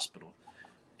 or the hospital.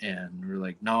 And we're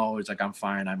like, no. It's like, I'm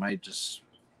fine. I might just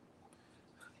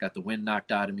got the wind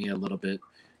knocked out of me a little bit,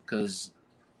 because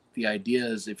the idea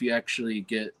is if you actually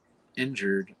get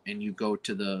injured and you go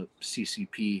to the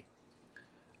CCP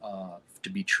to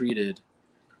be treated,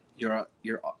 you're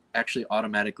actually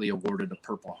automatically awarded a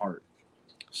Purple Heart.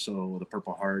 So the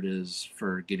Purple Heart is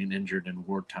for getting injured in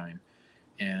wartime.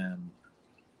 And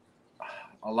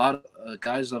a lot of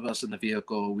guys of us in the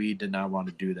vehicle, we did not want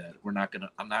to do that.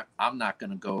 I'm not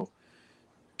gonna go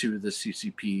to the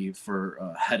CCP for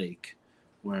a headache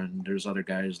when there's other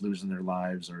guys losing their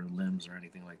lives or limbs or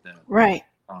anything like that. Right.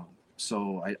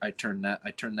 So I turned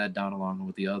that down along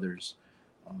with the others.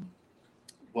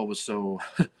 What was so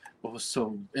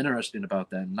interesting about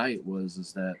that night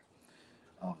is that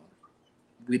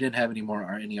we didn't have any more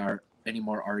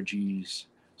RGs,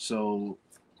 so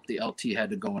the LT had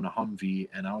to go in a Humvee,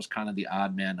 and I was kind of the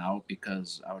odd man out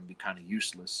because I would be kind of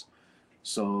useless.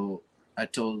 So I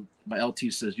told my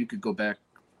LT, says, you could go back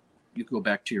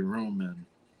to your room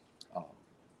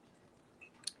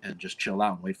and just chill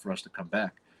out and wait for us to come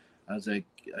back. I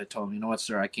told him, you know what,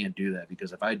 sir, I can't do that,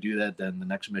 because if I do that, then the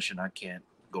next mission I can't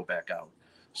go back out.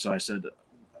 So I said,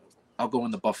 I'll go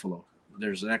in the Buffalo.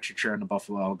 There's an extra chair in the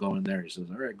Buffalo. I'll go in there. He says,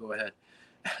 all right, go ahead.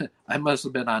 I must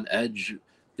have been on edge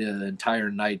the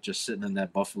entire night just sitting in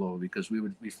that Buffalo, because we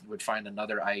would find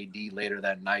another IED later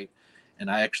that night. And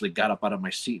I actually got up out of my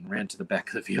seat and ran to the back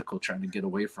of the vehicle trying to get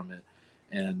away from it.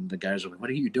 And the guys were like, what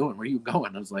are you doing? Where are you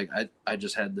going? I was like, I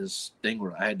just had this thing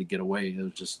where I had to get away. It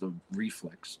was just the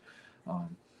reflex.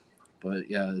 But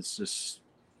yeah, it's just,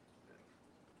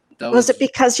 Was it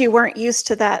because you weren't used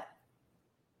to that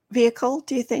vehicle?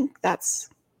 Do you think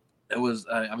it was?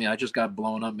 I mean, I just got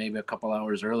blown up maybe a couple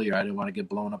hours earlier. I didn't want to get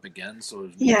blown up again, so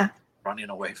it was running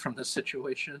away from the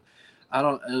situation. I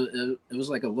don't. It was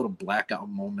like a little blackout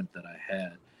moment that I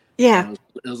had. Yeah,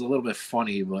 it was a little bit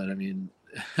funny, but I mean,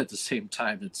 at the same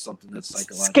time, it's something that's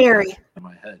psychologically scary in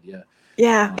my head. Yeah.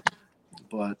 Yeah.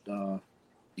 But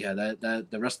yeah, that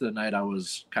the rest of the night I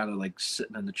was kind of like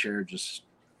sitting in the chair, just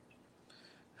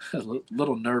a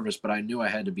little nervous, but I knew I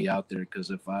had to be out there because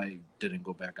if I didn't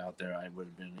go back out there, I would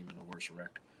have been even a worse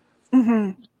wreck.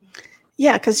 Mm-hmm.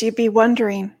 Yeah, because you'd be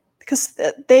wondering, because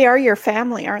they are your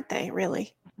family, aren't they?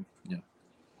 Really? Yeah.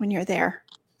 When you're there.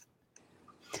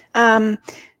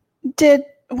 Did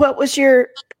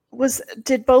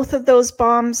both of those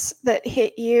bombs that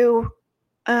hit you,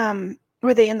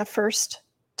 were they in the first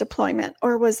deployment,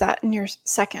 or was that in your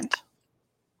second?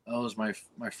 That was my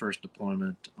first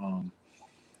deployment.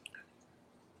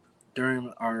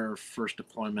 During our first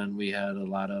deployment, we had a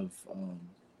lot of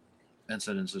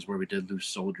incidences where we did lose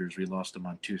soldiers. We lost them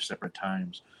on 2 separate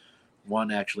times.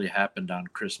 One actually happened on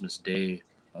Christmas Day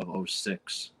of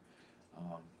 06.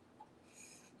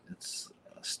 It's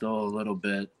still a little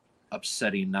bit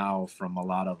upsetting now from a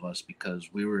lot of us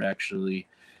because we were actually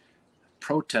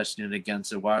protesting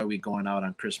against it. Why are we going out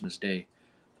on Christmas Day?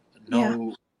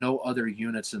 No other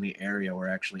units in the area were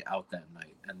actually out that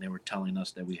night, and they were telling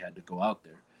us that we had to go out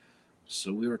there.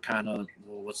 So we were kind of,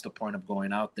 well, what's the point of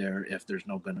going out there if there's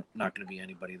not going to be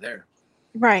anybody there?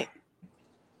 Right.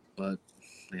 But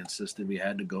they insisted we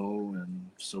had to go, and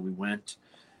so we went.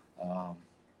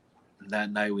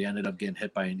 That night we ended up getting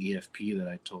hit by an EFP that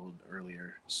I told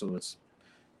earlier. So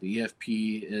the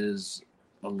EFP is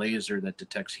a laser that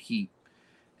detects heat,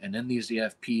 and in these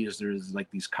EFPs there's like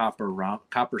these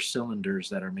copper cylinders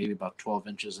that are maybe about 12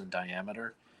 inches in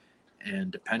diameter,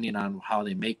 and depending on how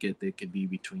they make it, they could be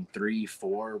between 3,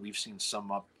 4. We've seen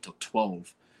some up to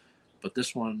 12, but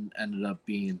this one ended up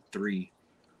being 3,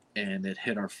 and it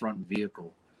hit our front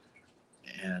vehicle,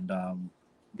 and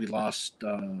we lost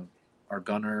our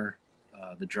gunner,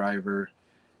 the driver,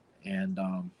 and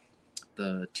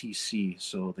the TC,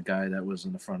 so the guy that was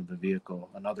in the front of the vehicle.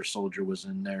 Another soldier was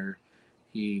in there.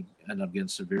 He ended up getting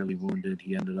severely wounded.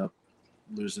 He ended up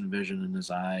losing vision in his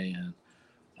eye, and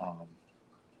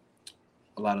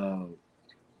a lot of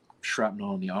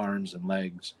shrapnel in the arms and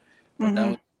legs. But that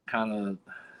was kind of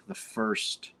the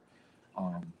first,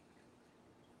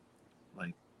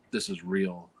 like, this is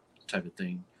real type of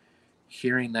thing.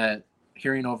 Hearing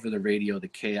over the radio, the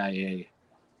KIA,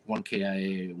 one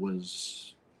KIA,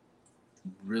 was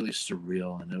really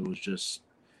surreal, and it was just,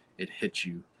 it hit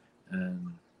you.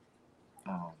 And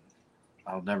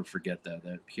I'll never forget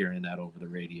that hearing that over the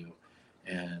radio.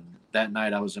 And that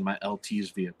night I was in my LT's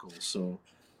vehicle, so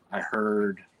I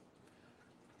heard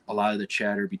a lot of the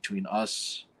chatter between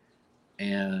us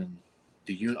and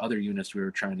the other units we were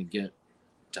trying to get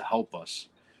to help us.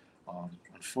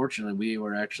 Unfortunately, we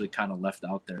were actually kind of left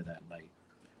out there that night.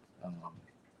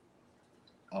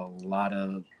 A lot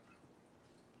of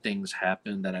things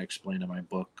happened that I explained in my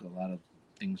book. A lot of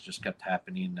things just kept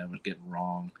happening that was getting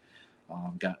wrong.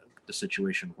 Got the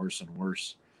situation worse and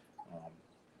worse.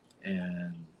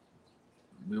 And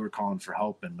we were calling for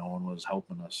help, and no one was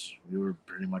helping us. We were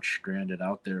pretty much stranded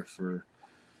out there for,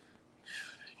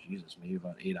 maybe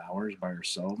about 8 hours by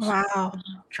ourselves. Wow.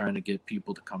 Trying to get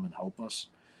people to come and help us.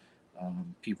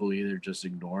 People either just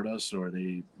ignored us or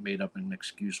they made up an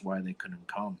excuse why they couldn't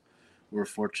come. We were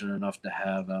fortunate enough to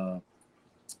have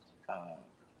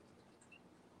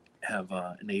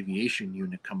an aviation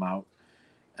unit come out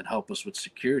and help us with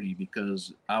security,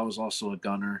 because I was also a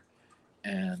gunner,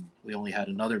 and we only had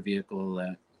another vehicle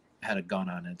that had a gun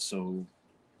on it. So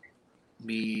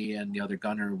me and the other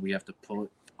gunner, we have to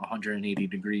put 180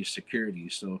 degrees security.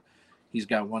 So he's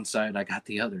got one side, I got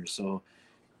the other. So,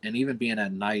 and even being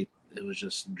at night, it was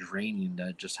just draining,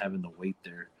 that just having to wait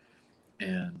there.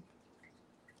 And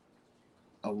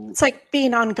it's like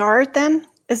being on guard then?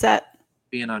 Is that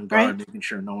being on guard, right? making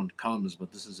sure no one comes,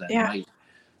 but this is at night,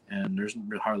 and there's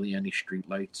hardly any street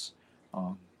lights.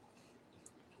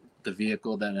 The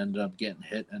vehicle that ended up getting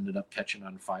hit ended up catching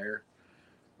on fire.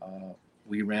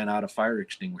 We ran out of fire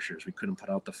extinguishers. We couldn't put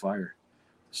out the fire.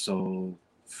 So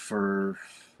for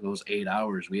those 8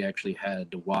 hours, we actually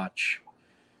had to watch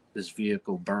this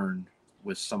vehicle burn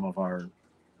with some of our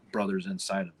brothers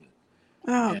inside of it.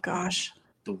 Oh, gosh.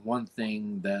 The one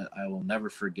thing that I will never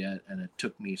forget, and it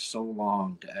took me so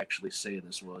long to actually say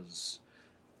this, was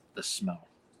the smell.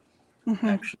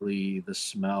 Actually, the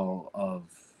smell of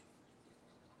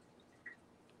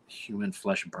human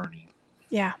flesh burning.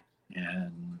 Yeah.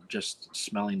 And just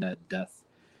smelling that death.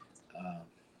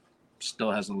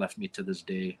 Still hasn't left me to this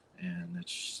day, and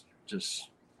it's just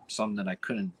something that I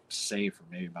couldn't say for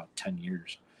maybe about 10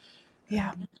 years.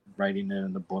 Yeah. And writing it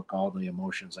in the book, all the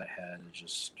emotions I had, it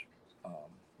just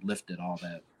lifted all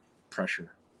that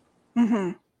pressure.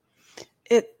 Mm-hmm.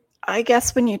 I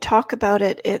guess when you talk about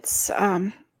it,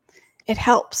 it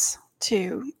helps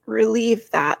to relieve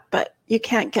that, but you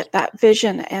can't get that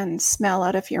vision and smell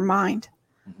out of your mind.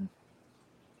 Mm-hmm.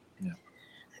 Yeah.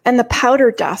 And the powder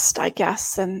dust, I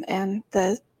guess, and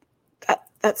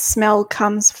that smell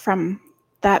comes from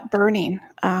that burning.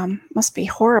 Must be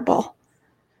horrible.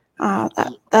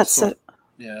 That's So,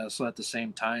 yeah. So at the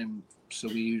same time, so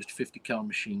we used 50 cal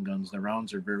machine guns. The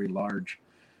rounds are very large,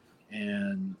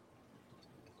 and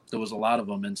there was a lot of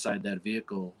them inside that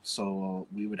vehicle. So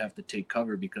we would have to take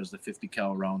cover because the 50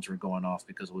 cal rounds were going off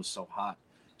because it was so hot.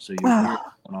 So you hear it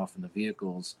going off in the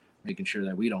vehicles, making sure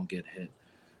that we don't get hit.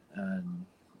 And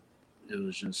it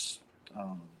was just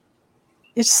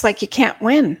it's just like you can't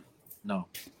win. no.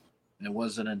 It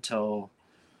wasn't until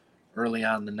early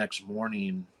on the next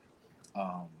morning,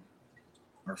 um,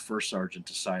 our first sergeant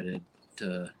decided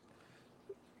to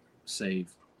say,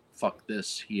 fuck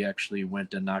this. He actually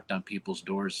went and knocked on people's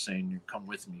doors saying, come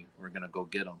with me. We're going to go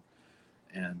get them.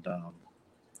 And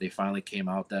they finally came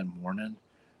out that morning.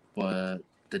 But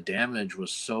the damage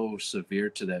was so severe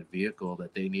to that vehicle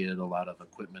that they needed a lot of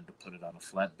equipment to put it on a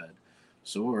flatbed.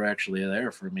 So we were actually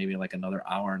there for maybe like another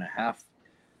hour and a half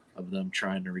of them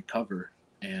trying to recover.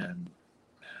 And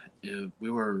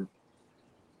we were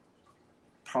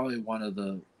probably one of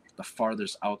the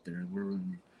farthest out there. We were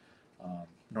in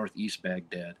northeast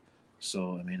Baghdad.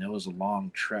 So, I mean, it was a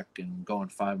long trek, and going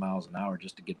 5 miles an hour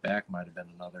just to get back might have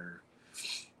been another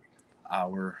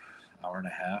hour, hour and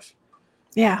a half.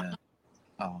 Yeah.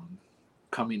 And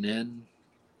coming in,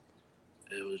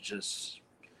 it was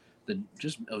it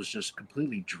was just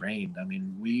completely drained. I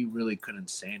mean, we really couldn't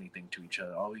say anything to each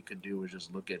other. All we could do was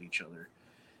just look at each other.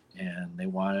 And they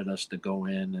wanted us to go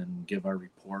in and give our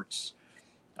reports.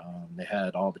 They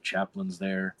had all the chaplains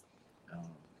there. Um,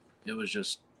 it was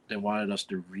just they wanted us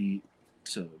to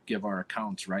give our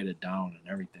accounts, write it down,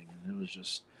 and everything. And it was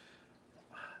just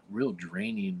real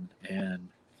draining. And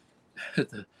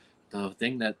the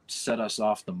thing that set us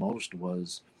off the most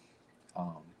was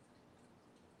um,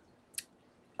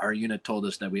 our unit told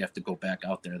us that we have to go back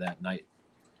out there that night,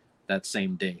 that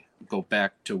same day, go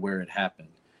back to where it happened.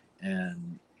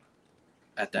 And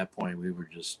at that point,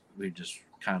 we just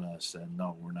kind of said,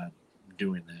 no, we're not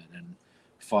doing that, and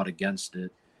fought against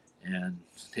it. And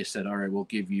they said, all right, we'll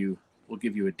give you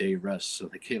a day rest. So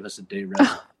they gave us a day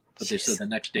rest, but they said the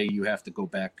next day you have to go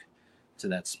back to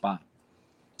that spot.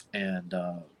 And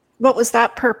what was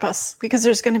that purpose? Because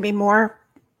there's going to be more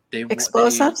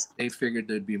explosives. They figured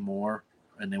there'd be more,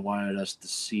 and they wanted us to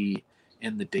see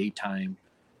in the daytime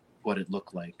what it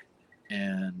looked like.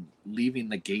 And leaving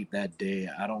the gate that day,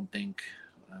 I don't think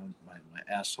my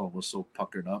asshole was so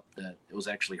puckered up that it was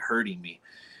actually hurting me.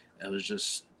 It was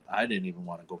just I didn't even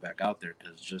want to go back out there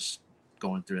because just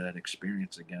going through that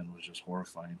experience again was just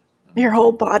horrifying. Your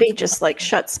whole body just like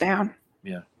shuts down.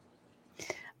 Yeah.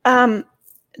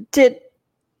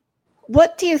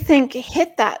 What do you think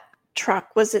hit that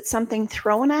truck? Was it something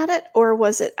thrown at it, or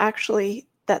was it actually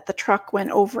that the truck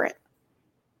went over it?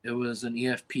 It was an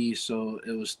EFP, so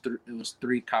it was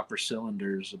three copper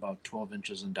cylinders about 12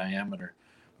 inches in diameter.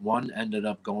 One ended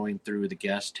up going through the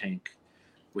gas tank,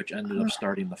 which ended up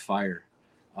starting the fire.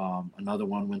 Another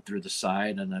one went through the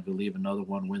side, and I believe another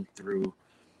one went through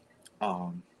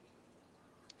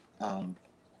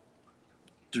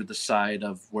through the side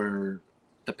of where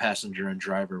the passenger and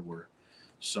driver were.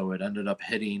 So it ended up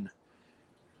hitting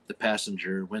the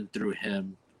passenger, went through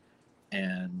him,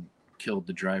 and killed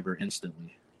the driver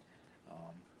instantly.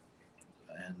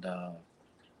 And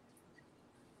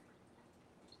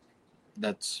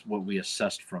that's what we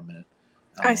assessed from it.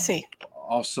 I see.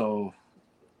 Also,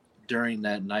 during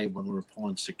that night when we were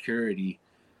pulling security,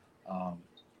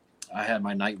 I had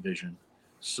my night vision.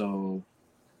 So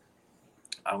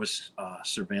I was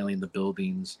surveilling the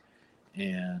buildings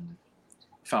and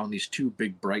found these two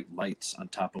big bright lights on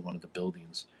top of one of the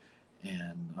buildings.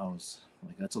 And I was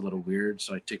like, that's a little weird.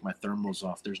 So I take my thermals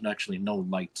off. There's actually no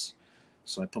lights.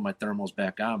 So I put my thermals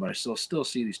back on, but I still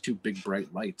see these two big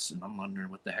bright lights. And I'm wondering,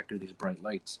 what the heck are these bright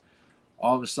lights?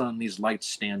 All of a sudden, these lights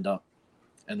stand up,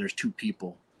 and there's two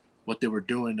people. What they were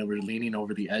doing, they were leaning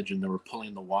over the edge, and they were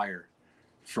pulling the wire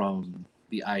from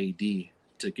the IED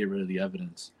to get rid of the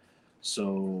evidence.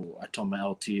 So I told my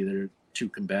LT there are two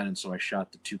combatants, so I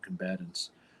shot the two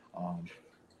combatants.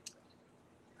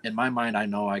 In my mind, I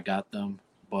know I got them,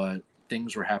 but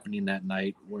things were happening that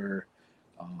night where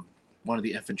one of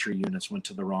the infantry units went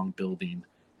to the wrong building,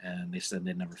 and they said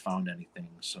they never found anything.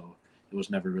 So it was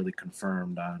never really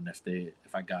confirmed on if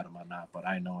I got them or not. But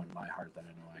I know in my heart that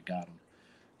I know I got them.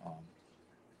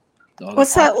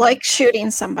 What's that like, shooting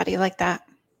somebody like that?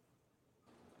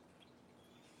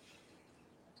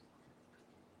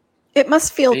 It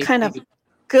must feel kind of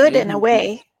good in a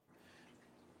way.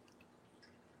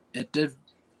 It did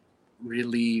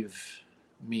relieve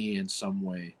me in some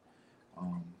way.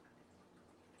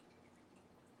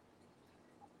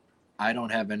 I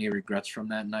don't have any regrets from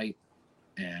that night,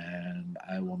 and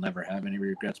I will never have any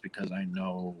regrets because I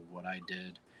know what I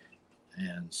did,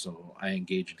 and so I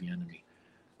engaged the enemy.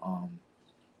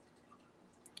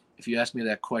 If you asked me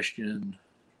that question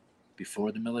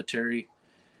before the military,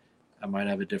 I might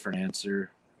have a different answer,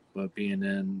 but being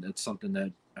in, it's something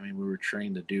that we were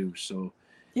trained to do, so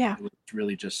yeah, it was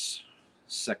really just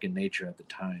second nature at the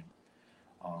time.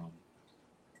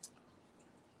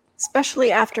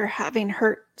 Especially after having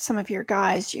hurt some of your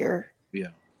guys, you're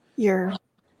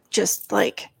just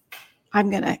like, I'm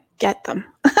gonna get them.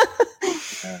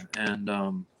 Yeah,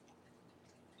 and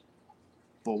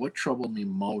but what troubled me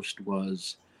most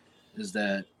is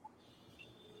that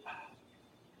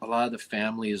a lot of the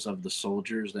families of the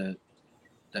soldiers that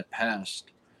passed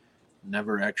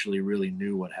never actually really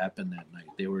knew what happened that night.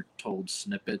 They were told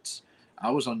snippets.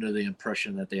 I was under the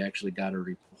impression that they actually got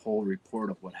a whole report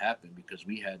of what happened because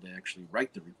we had to actually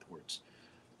write the reports.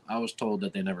 I was told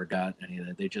that they never got any of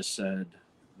that. They just said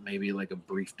maybe like a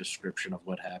brief description of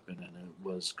what happened, and it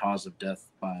was cause of death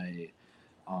by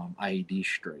IED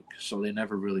strike. So they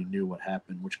never really knew what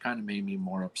happened, which kind of made me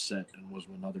more upset and was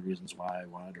one of the reasons why I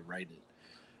wanted to write it.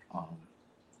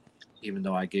 Even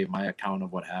though I gave my account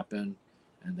of what happened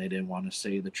and they didn't want to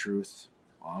say the truth,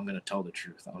 well, I'm going to tell the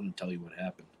truth. I'm going to tell you what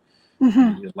happened.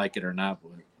 Mm-hmm. You like it or not,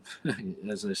 but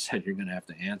as I said, you're going to have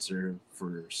to answer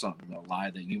for something, a lie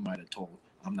that you might have told.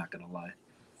 I'm not going to lie.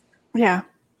 Yeah.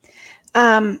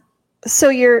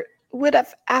 So would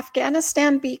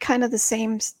Afghanistan be kind of the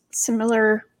same,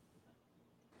 similar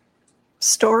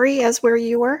story as where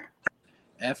you were?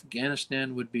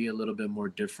 Afghanistan would be a little bit more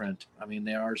different. I mean,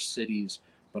 there are cities,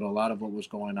 but a lot of what was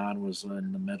going on was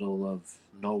in the middle of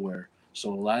nowhere.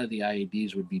 So a lot of the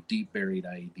IEDs would be deep buried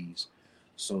IEDs.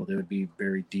 So they would be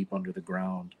buried deep under the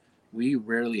ground. We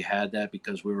rarely had that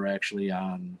because we were actually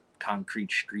on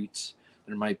concrete streets.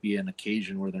 There might be an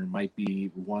occasion where there might be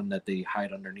one that they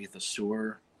hide underneath a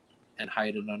sewer and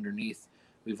hide it underneath.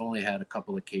 We've only had a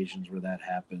couple occasions where that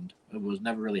happened. It was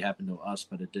never really happened to us,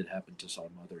 but it did happen to some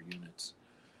other units.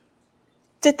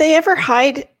 Did they ever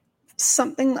hide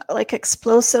something like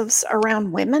explosives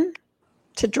around women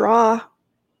to draw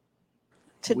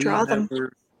them?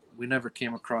 We never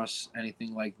came across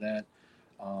anything like that.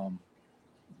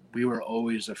 We were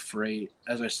always afraid,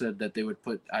 as I said, that they would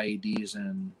put IEDs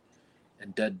in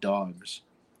dead dogs.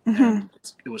 Mm-hmm. And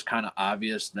it was kind of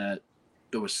obvious that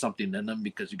there was something in them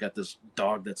because you got this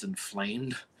dog that's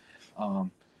inflamed.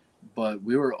 But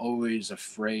we were always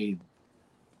afraid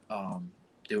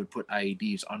they would put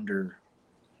IEDs under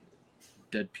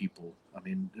dead people. I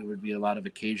mean, there would be a lot of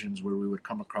occasions where we would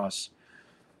come across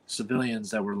civilians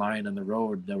that were lying in the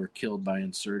road that were killed by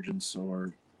insurgents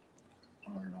or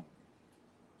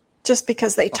just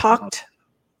because they talked,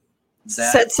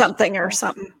 said something or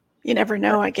something. You never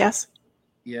know, I guess.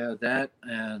 Yeah, that,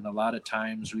 and a lot of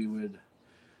times we would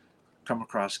come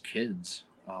across kids.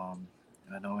 I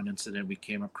know an incident we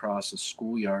came across a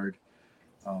schoolyard.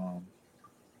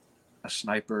 A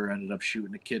sniper ended up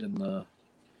shooting a kid in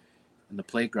the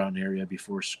playground area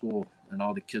before school, and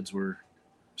all the kids were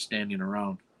standing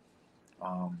around.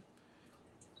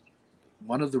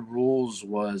 One of the rules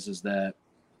is that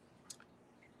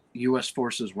U.S.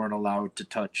 forces weren't allowed to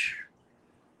touch,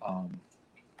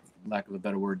 lack of a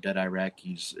better word, dead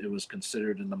Iraqis. It was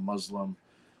considered in the Muslim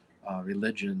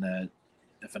religion that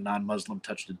if a non-Muslim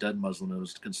touched a dead Muslim, it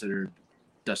was considered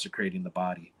desecrating the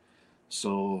body.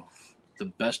 So the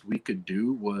best we could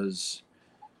do was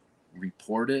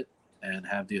report it and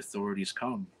have the authorities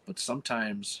come. But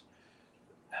sometimes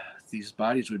these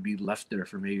bodies would be left there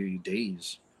for maybe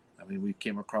days. I mean, we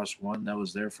came across one that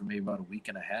was there for maybe about a week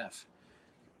and a half,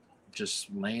 just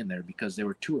laying there because they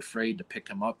were too afraid to pick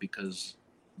him up, because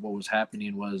what was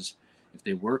happening was if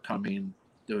they were coming,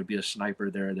 there would be a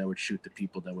sniper there that would shoot the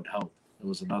people that would help. It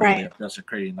was another way of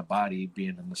desecrating the body,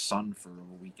 being in the sun for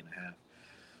a week and a half.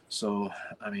 So,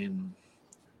 I mean,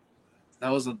 that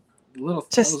was a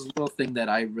little thing that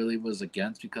I really was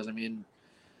against, because, I mean,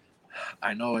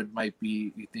 I know it might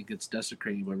be, you think it's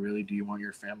desecrating, but really, do you want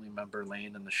your family member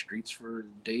laying in the streets for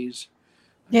days?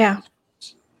 I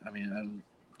mean,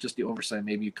 just the oversight,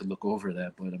 maybe you could look over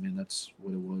that, but I mean, that's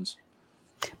what it was.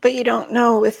 But you don't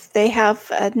know if they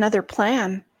have another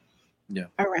plan Yeah.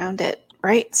 around it,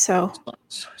 right? So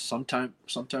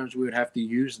Sometimes we would have to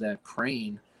use that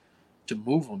crane to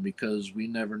move them because we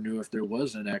never knew if there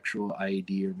was an actual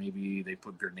IED, or maybe they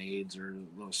put grenades or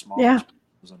little small yeah,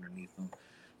 explosives underneath them.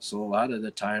 So a lot of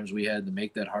the times we had to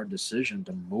make that hard decision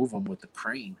to move them with the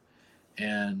crane,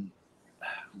 and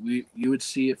you would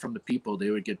see it from the people. They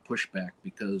would get pushback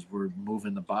because we're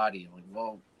moving the body. I'm like,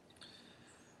 well,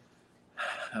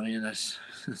 I mean, it's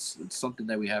something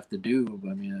that we have to do.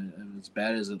 I mean, as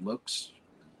bad as it looks,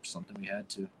 something we had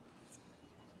to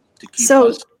keep so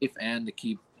us safe and to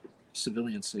keep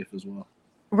civilians safe as well.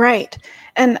 right.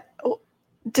 And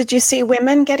did you see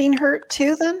women getting hurt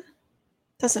too then?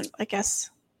 Doesn't, I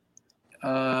guess.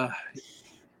 Uh,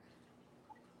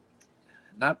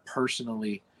 Not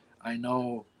personally. I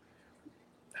know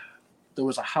there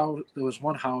was a house. There was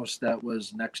one house that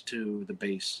was next to the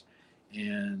base,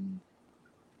 and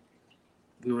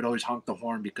we would always honk the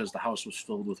horn because the house was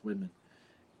filled with women,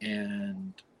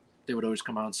 and they would always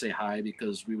come out and say hi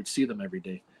because we would see them every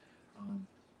day. Um,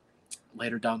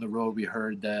 Later down the road, we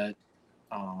heard that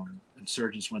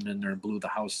insurgents went in there and blew the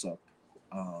house up.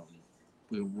 Um,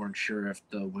 we weren't sure if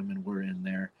the women were in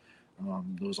there.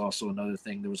 There was also another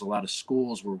thing. There was a lot of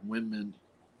schools where women,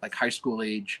 like high school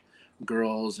age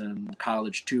girls and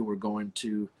college too, were going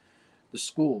to the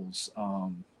schools.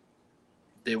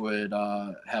 They would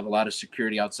have a lot of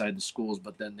security outside the schools,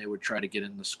 but then they would try to get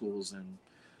in the schools and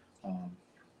um,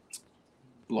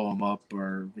 blow them up,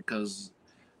 or because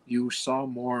you saw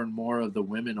more and more of the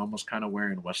women almost kind of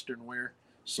wearing Western wear.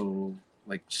 So,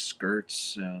 like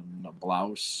skirts and a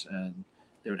blouse, and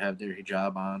they would have their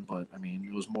hijab on. But I mean,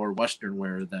 it was more Western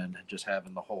wear than just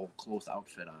having the whole cloth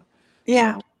outfit on.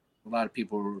 Yeah, So, a lot of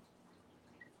people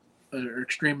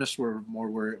extremists were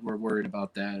were worried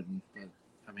about that. And, but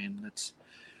I mean,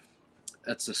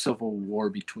 that's a civil war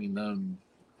between them.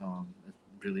 It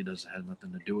really does have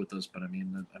nothing to do with us. But I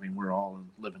mean, we're all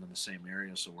living in the same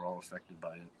area, so we're all affected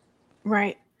by it.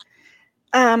 right.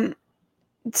 Um,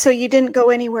 so you didn't go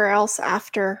anywhere else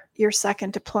after your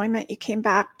second deployment. You came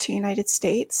back to United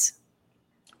States.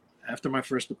 After my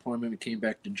first deployment, we came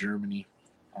back to Germany.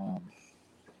 Um,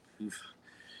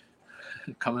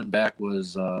 Coming back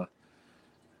was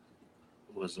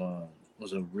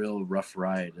was a real rough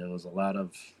ride. There was a lot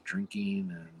of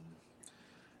drinking and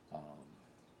um,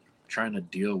 trying to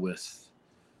deal with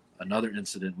another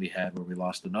incident we had where we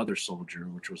lost another soldier,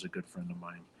 which was a good friend of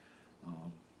mine.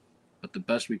 Um, but the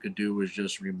best we could do was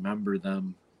just remember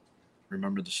them,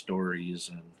 remember the stories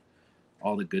and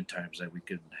all the good times that we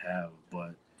could have.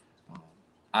 But um,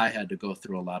 I had to go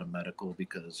through a lot of medical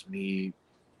because me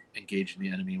engaging the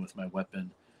enemy with my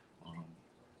weapon, um,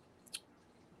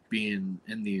 being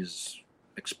in these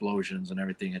explosions and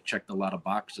everything, it checked a lot of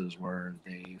boxes where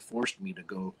they forced me to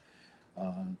go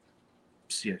uh,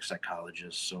 see a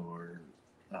psychologist. Or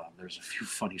there's a few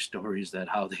funny stories that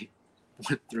how they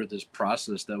went through this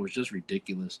process that was just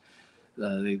ridiculous.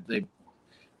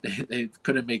 They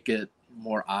couldn't make it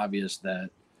more obvious that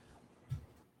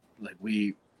like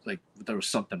we like there was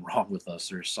something wrong with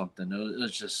us or something. It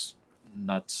was just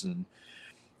nuts. And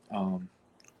um,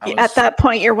 I At was that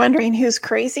point, you're wondering who's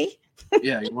crazy.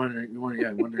 yeah, you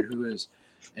wonder who is.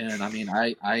 And I mean,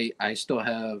 I still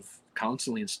have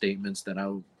counseling statements that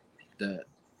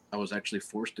I was actually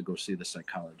forced to go see the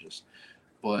psychologist.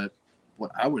 But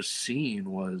what I was seeing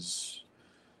was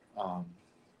um,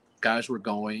 guys were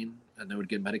going and they would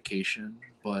get medication,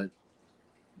 but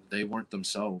they weren't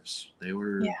themselves. They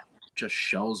were Yeah. just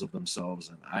shells of themselves.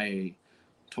 And I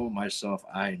told myself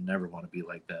I never want to be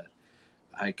like that.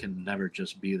 I can never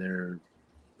just be there,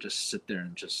 just sit there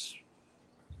and just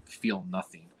feel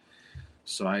nothing.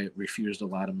 So I refused a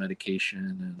lot of medication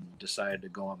and decided to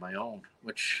go on my own,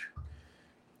 which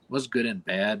was good and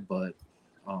bad. But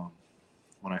um,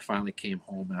 when I finally came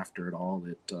home after it all,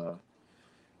 it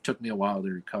took me a while to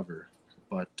recover.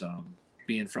 But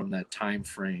being from that time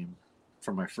frame,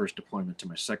 from my first deployment to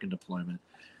my second deployment,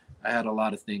 I had a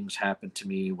lot of things happen to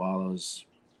me while I was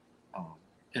um,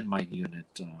 in my unit.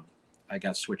 I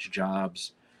got switched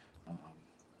jobs. Um,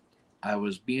 I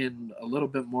was being a little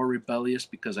bit more rebellious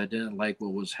because I didn't like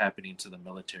what was happening to the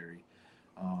military.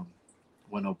 Um,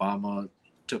 when Obama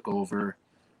took over,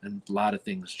 and a lot of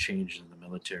things changed in the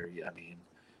military.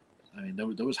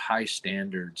 There was high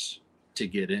standards to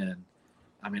get in.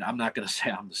 I mean, I'm not going to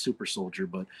say I'm the super soldier,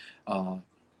 but uh,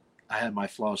 I had my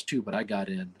flaws too. But I got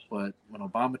in. But when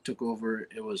Obama took over,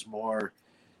 it was more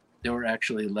they were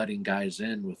actually letting guys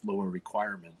in with lower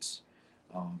requirements.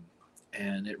 Um,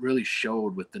 and it really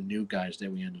showed with the new guys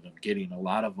that we ended up getting. A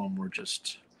lot of them were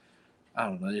just, I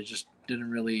don't know, they just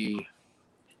didn't really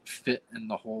fit in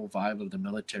the whole vibe of the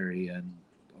military, and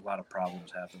a lot of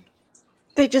problems happened.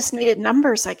 They just needed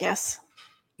numbers, I guess.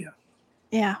 Yeah.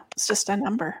 Yeah, it's just a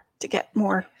number to get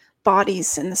more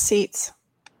bodies in the seats.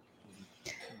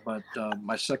 But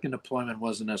my second deployment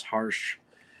wasn't as harsh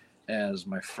as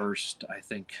my first. I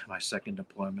think my second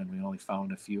deployment, we only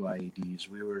found a few IEDs.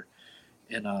 We were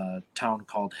in a town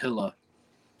called Hilla.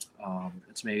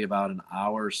 It's maybe about an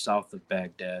hour south of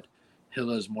Baghdad.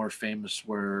 Hilla is more famous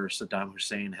where Saddam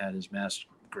Hussein had his mass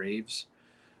graves.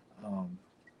 Um,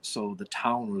 so the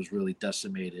town was really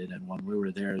decimated, and when we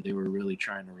were there, they were really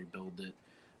trying to rebuild it,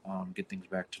 get things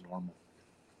back to normal.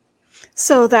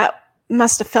 So that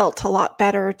must have felt a lot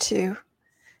better to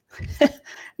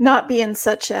not be in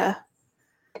such a,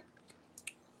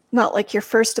 not like your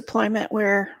first deployment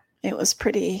where it was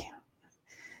pretty,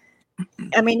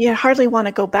 I mean, you hardly want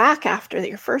to go back after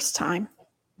your first time.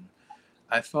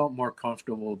 I felt more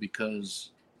comfortable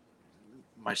because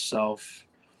myself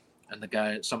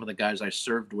and some of the guys I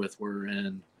served with were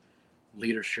in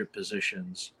leadership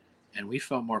positions, and we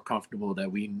felt more comfortable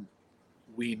that we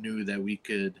knew that we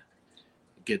could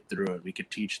get through it. We could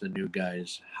teach the new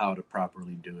guys how to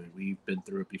properly do it. We've been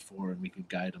through it before, and we could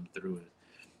guide them through it.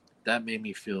 That made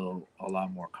me feel a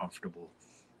lot more comfortable.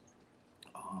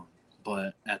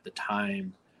 But at the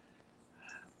time,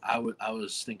 I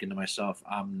was thinking to myself,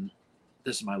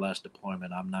 this is my last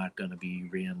deployment. I'm not going to be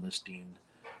re-enlisting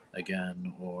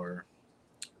again or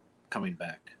coming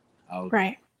back.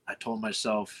 Right. I told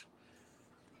myself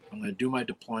I'm going to do my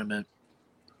deployment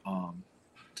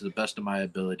to the best of my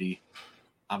ability.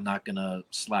 I'm not going to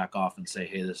slack off and say,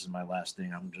 hey, this is my last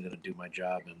thing. I'm just going to do my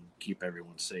job and keep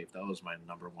everyone safe. That was my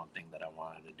number one thing that I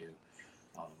wanted to do.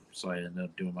 So I ended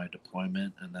up doing my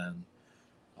deployment. And then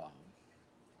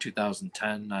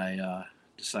 2010, I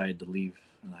decided to leave,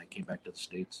 and I came back to the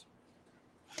States.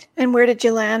 And where did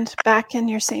you land? Back in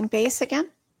your same base again?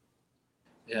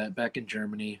 Yeah, back in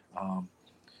Germany.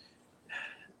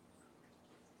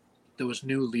 There was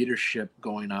new leadership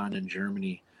going on in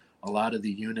Germany. A lot of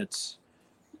the units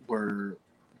were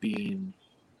being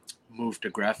moved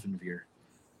to Grafenwehr.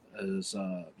 As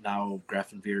now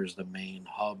Grafenwehr is the main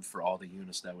hub for all the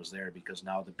units that was there, because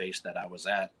now the base that I was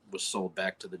at was sold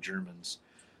back to the Germans.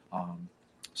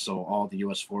 So all the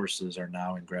U.S. forces are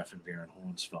now in Grafenwehr and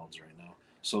Hohenfels right now.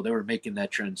 So they were making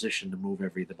that transition to move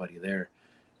everybody there.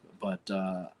 But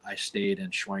I stayed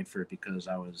in Schweinfurt because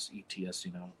I was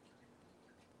ETSing out.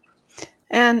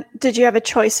 And did you have a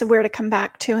choice of where to come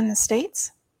back to in the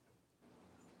States?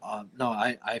 No,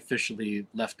 I officially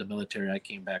left the military. I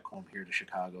came back home here to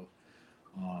Chicago.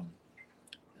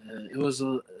 It was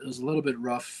a little bit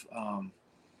rough. I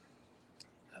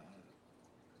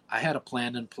had a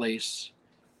plan in place,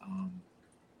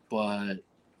 but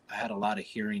I had a lot of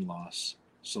hearing loss.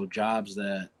 So jobs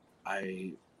that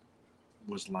I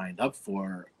was lined up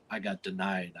for, I got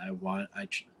denied. I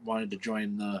wanted to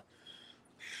join the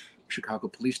Chicago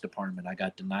Police Department. I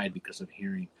got denied because of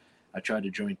hearing. I tried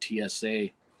to join TSA.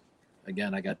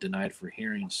 Again, I got denied for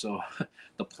hearing. So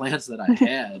the plans that I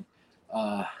had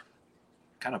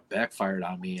kind of backfired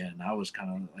on me, and I was kind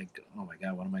of like, oh my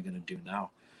God, what am I going to do now?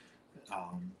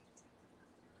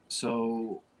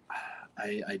 So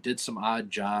I did some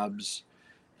odd jobs,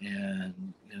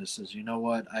 and says, you know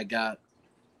what, I got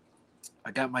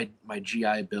my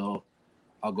GI Bill.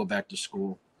 I'll go back to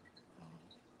school.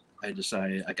 I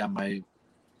decided I got my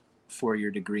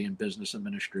 4-year degree in business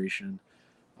administration.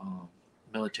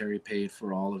 Military paid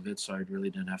for all of it, so I really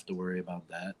didn't have to worry about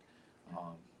that.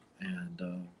 And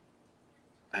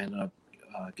I ended up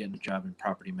getting a job in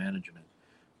property management.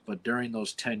 But during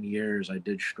those 10 years, I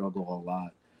did struggle a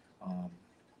lot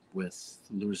with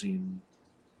losing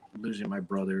my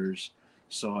brothers.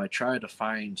 So I tried to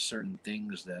find certain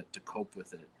things to cope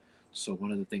with it. So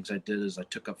one of the things I did is I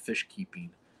took up fish keeping.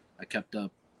 I kept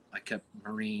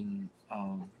marine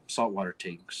saltwater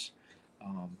tanks.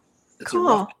 It's Cool.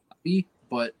 a rough hobby,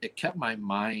 but it kept my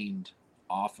mind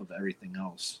off of everything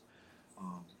else.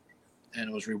 And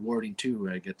it was rewarding too.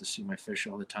 I get to see my fish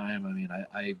all the time. I mean,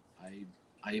 I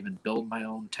even build my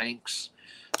own tanks.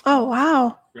 Oh,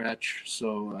 wow. Scratch.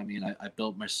 So I mean, I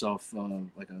built myself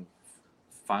like a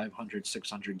 500,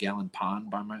 600 gallon pond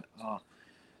by my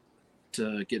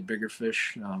to get bigger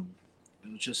fish.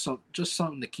 It was just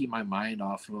something to keep my mind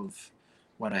off of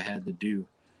what I had to do.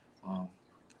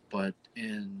 But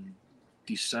in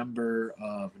December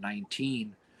of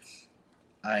 19,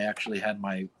 I actually had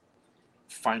my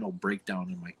final breakdown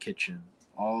in my kitchen.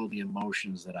 All the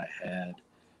emotions that I had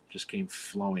just came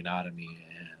flowing out of me,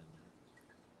 and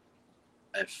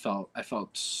I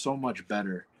felt so much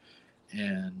better.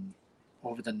 And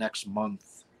over the next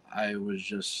month, I was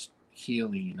just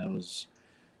healing. I was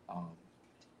um,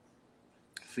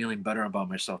 feeling better about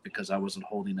myself because I wasn't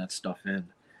holding that stuff in.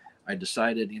 I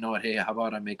decided, you know what, hey, how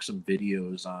about I make some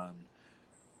videos on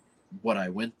what I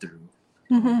went through?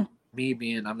 Mm-hmm. Me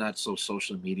being, I'm not so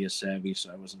social media savvy,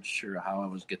 so I wasn't sure how I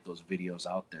was get those videos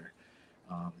out there.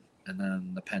 Um, and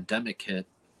then the pandemic hit,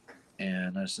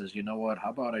 and I says, you know what,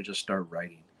 how about I just start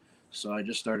writing? So I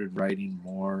just started writing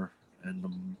more, and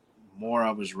the more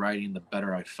I was writing, the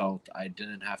better I felt. I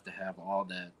didn't have to have all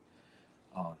that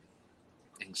um,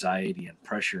 anxiety and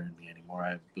pressure in me anymore.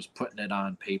 I was putting it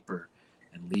on paper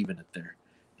and leaving it there.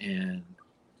 And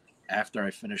after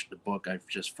I finished the book, I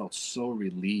just felt so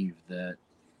relieved that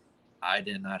I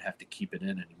did not have to keep it in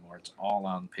anymore. It's all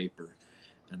on paper.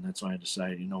 And that's why I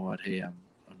decided, you know what, hey, I'm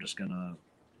just gonna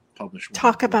publish one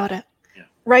Talk more. about it. Yeah.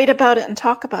 Write about it and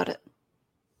talk about it.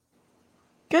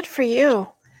 Good for you.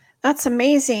 That's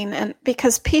amazing. And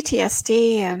because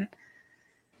PTSD and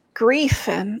grief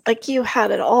and like you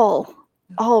had it all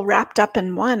wrapped up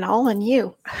in one, all in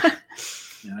you.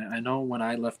 Yeah, I know when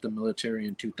I left the military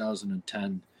in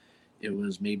 2010, it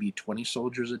was maybe 20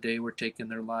 soldiers a day were taking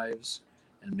their lives,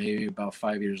 and maybe about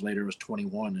 5 years later it was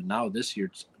 21, and now this year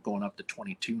it's going up to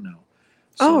 22 now.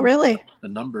 Oh, So really? the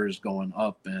number is going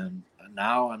up, and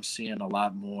now I'm seeing a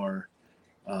lot more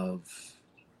of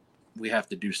we have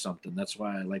to do something. That's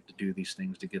why I like to do these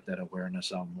things to get that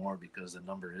awareness out more because the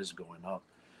number is going up.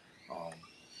 Um,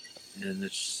 and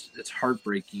it's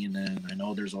heartbreaking, and I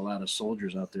know there's a lot of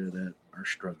soldiers out there that are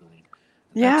struggling.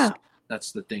 And Yeah.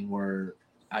 that's the thing where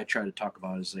I try to talk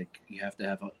about is like you have to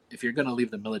have if you're going to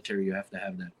leave the military, you have to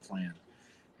have that plan.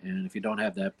 And if you don't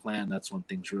have that plan, that's when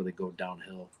things really go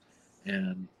downhill.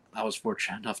 And I was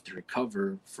fortunate enough to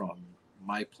recover from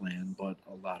my plan, but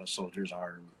a lot of soldiers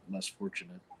are less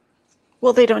fortunate.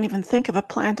 Well, they don't even think of a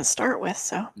plan to start with,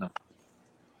 so. No.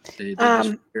 They just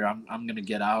figure I'm going to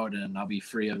get out and I'll be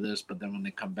free of this, but then when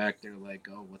they come back, they're like,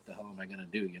 oh, what the hell am I going to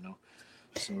do? You know,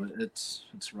 so it's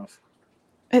rough.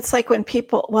 It's like when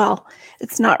people, well,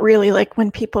 it's not really like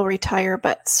when people retire,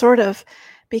 but sort of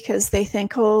because they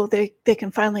think, oh, they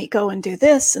can finally go and do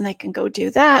this and they can go do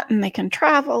that and they can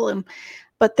travel. And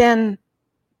but then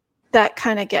that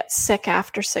kind of gets sick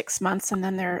after 6 months and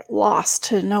then they're lost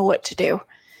to know what to do.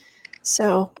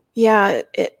 So yeah,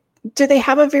 do they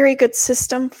have a very good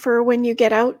system for when you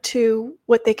get out to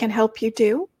what they can help you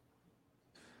do?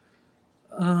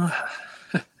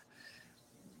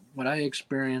 What I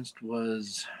experienced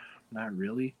was not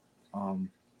really.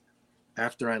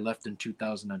 After I left in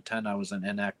 2010, I was an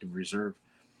inactive reserve.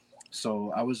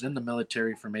 So I was in the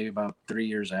military for maybe about 3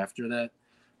 years after that,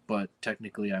 but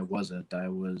technically I wasn't. I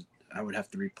would have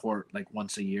to report like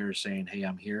once a year saying, "Hey,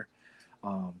 I'm here."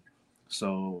 Um,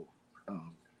 so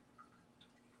um,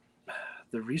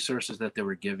 the resources that they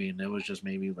were giving, it was just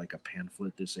maybe like a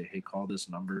pamphlet to say, "Hey, call this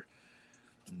number."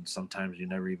 And sometimes you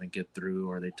never even get through,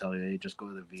 or they tell you, "Hey, just go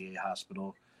to the VA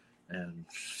hospital," and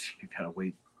you gotta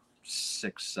wait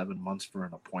 6-7 months for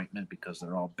an appointment because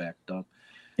they're all backed up.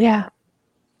 Yeah.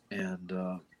 And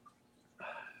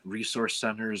resource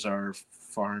centers are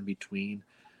far in between.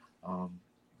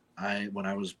 When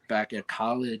I was back at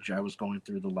college, I was going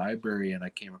through the library and I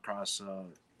came across a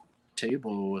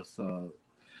table with a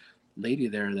lady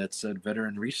there that said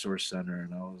Veteran Resource Center,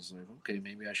 and I was like, okay,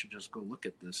 maybe I should just go look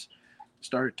at this.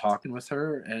 Started talking with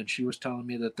her, and she was telling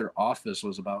me that their office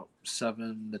was about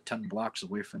 7 to 10 blocks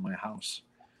away from my house.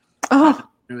 I Oh,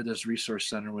 knew this resource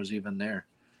center was even there.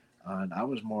 And I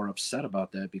was more upset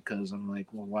about that because I'm like,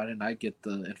 well, why didn't I get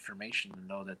the information to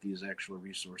know that these actual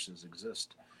resources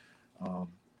exist? Um,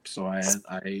 so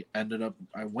I ended up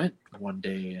I went one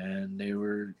day and they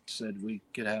said we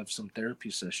could have some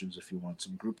therapy sessions if you want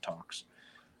some group talks.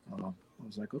 I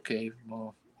was like, okay,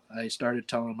 well, I started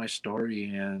telling my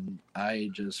story and I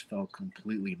just felt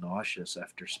completely nauseous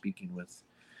after speaking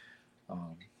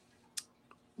um,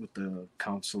 with the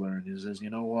counselor, and he says, you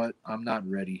know what, I'm not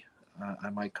ready. I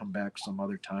might come back some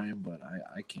other time, but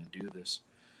I can't do this.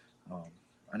 Um,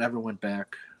 I never went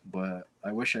back, but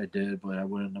I wish I did, but I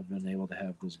wouldn't have been able to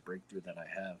have this breakthrough that I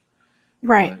have.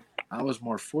 right. But I was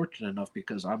more fortunate enough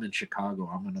because I'm in Chicago.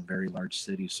 I'm in a very large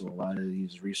city, so a lot of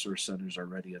these resource centers are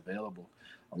already available.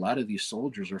 A lot of these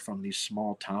soldiers are from these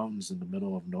small towns in the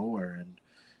middle of nowhere, and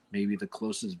maybe the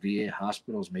closest VA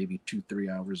hospital is maybe 2-3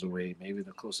 hours away. Maybe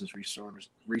the closest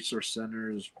resource center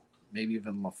is maybe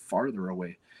even farther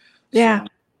away. Yeah.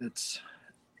 So it's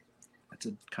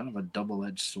a kind of a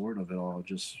double-edged sword of it all.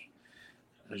 Just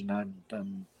there's not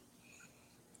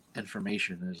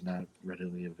information is not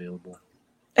readily available.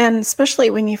 And especially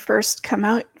when you first come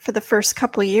out for the first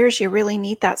couple of years, you really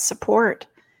need that support.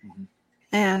 Mm-hmm.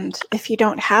 And if you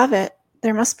don't have it,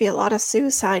 there must be a lot of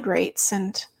suicide rates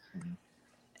and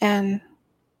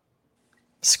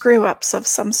screw ups of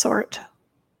some sort.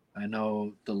 I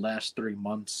know the last 3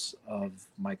 months of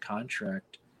my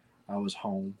contract, I was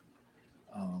home.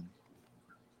 Um,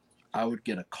 I would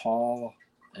get a call,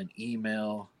 an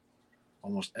email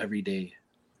almost every day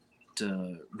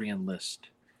to reenlist.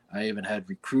 I even had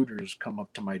recruiters come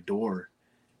up to my door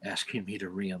asking me to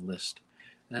reenlist.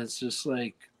 And it's just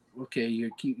like, okay, you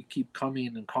keep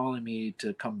coming and calling me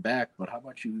to come back, but how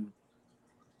about you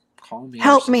call me or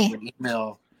Help send me. an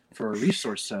email for a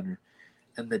resource center?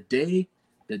 And the day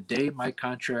my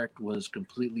contract was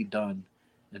completely done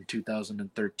in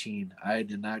 2013, I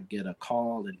did not get a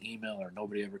call, an email, or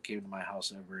nobody ever came to my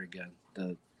house ever again.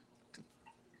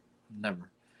 Never. And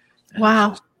it's Wow.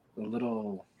 just a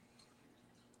little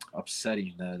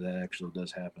upsetting that actually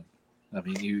does happen. I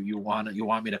mean, you want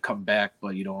me to come back,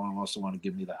 but you don't also want to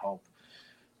give me the help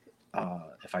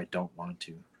if I don't want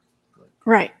to. But,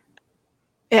 Right.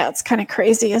 Yeah, it's kind of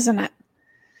crazy, isn't it?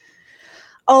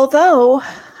 Although,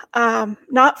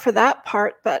 not for that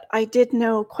part, but I did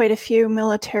know quite a few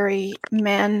military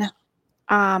men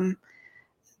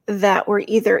that were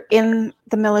either in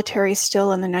the military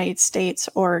still in the United States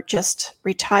or just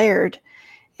retired,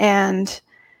 and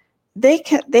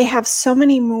they have so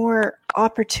many more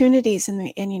opportunities in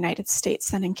the United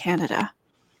States than in Canada,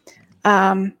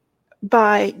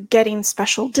 by getting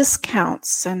special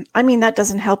discounts. And I mean, that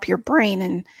doesn't help your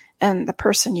brain and the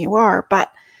person you are,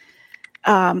 but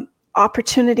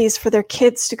opportunities for their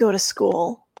kids to go to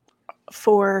school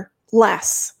for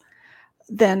less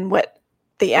than what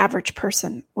the average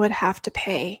person would have to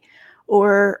pay,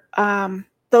 or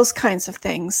those kinds of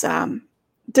things.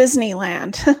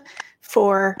 Disneyland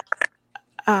for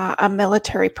a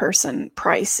military person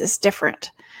price is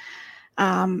different.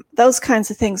 Those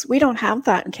kinds of things. We don't have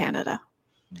that in Canada.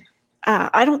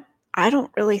 I don't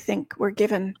really think we're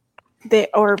given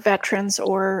or veterans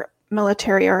or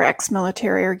military or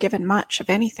ex-military are given much of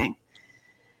anything.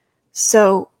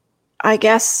 So I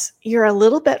guess you're a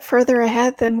little bit further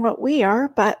ahead than what we are,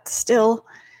 but still,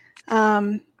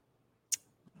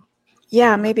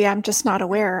 yeah, maybe I'm just not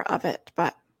aware of it.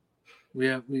 But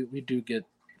we do get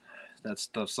that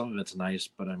stuff. Some of it's nice,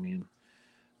 but I mean,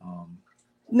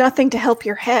 nothing to help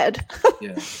your head.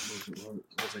 yeah.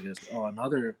 What's I guess? Oh,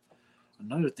 another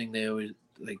thing they always,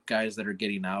 like, guys that are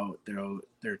getting out, they'll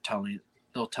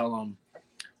tell them,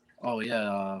 oh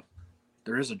yeah,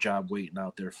 there is a job waiting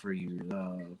out there for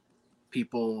you.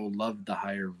 People love to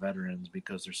hire veterans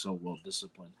because they're so well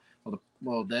disciplined.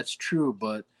 Well, that's true,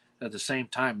 but at the same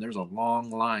time, there's a long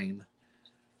line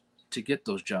to get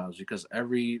those jobs because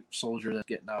every soldier that's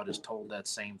getting out is told that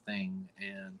same thing,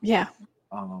 and Yeah.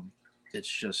 It's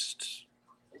just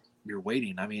you're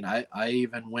waiting. I mean, I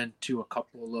even went to a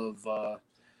couple of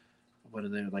what are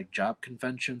they, like, job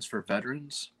conventions for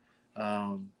veterans.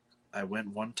 I went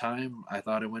one time. I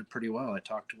thought it went pretty well. I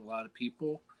talked to a lot of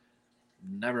people.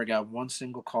 Never got one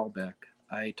single call back.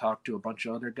 I talked to a bunch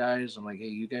of other guys. I'm like, hey,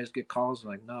 you guys get calls? I'm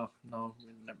like, no, we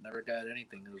never got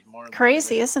anything. It was more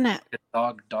Crazy, like isn't it?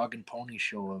 a dog and pony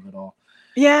show of it all.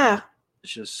 Yeah.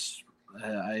 It's just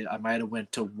I might have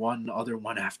went to one other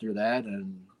one after that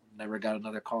and never got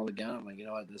another call again. I'm like, you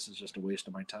know what, this is just a waste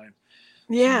of my time.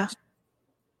 Yeah.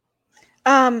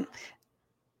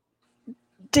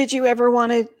 Did you ever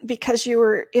want to, because you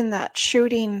were in that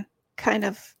shooting, kind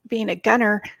of being a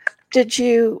gunner,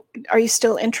 are you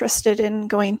still interested in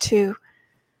going to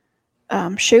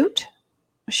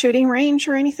shooting range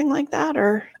or anything like that,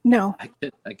 or no?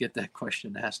 I get that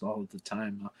question asked all the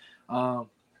time. I'm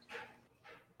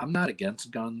not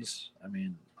against guns. I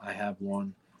mean, I have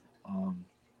one. I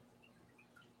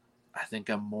think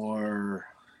I'm more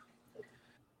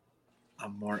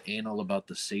anal about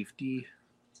the safety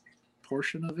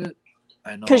portion of it.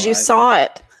 I know Because you saw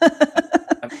it.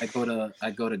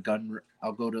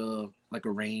 I'll go to like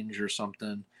a range or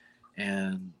something,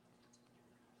 and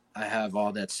I have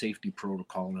all that safety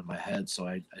protocol in my head, so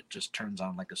it just turns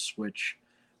on like a switch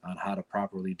on how to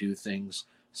properly do things.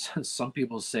 Some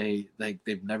people say like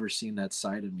they've never seen that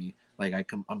side of me. Like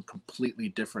I'm completely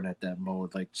different at that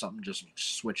mode. Like something just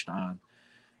switched on,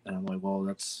 and I'm like,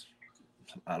 well,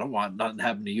 I don't want nothing to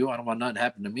happen to you. I don't want nothing to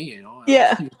happen to me. You know.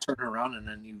 Yeah. You turn around and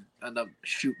then you end up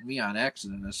shooting me on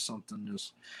accident. That's something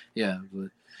just, yeah. But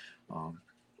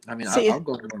I mean, I'll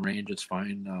go to the range. It's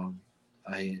fine.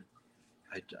 I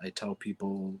tell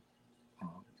people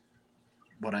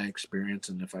what I experience,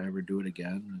 and if I ever do it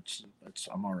again,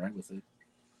 I'm all right with it.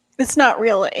 It's not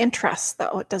real interest,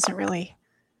 though. It doesn't really.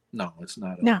 No, it's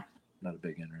not. No. Not a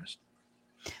big interest.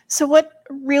 So, what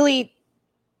really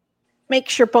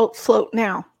makes your boat float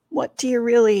now? What do you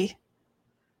really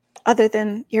other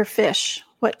than your fish?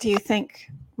 What do you think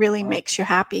really Uh, makes you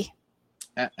happy?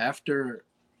 After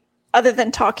Other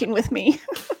than talking with me.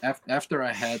 after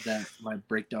I had my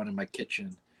breakdown in my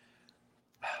kitchen,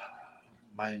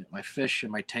 my fish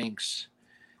and my tanks,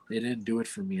 they didn't do it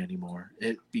for me anymore.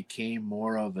 It became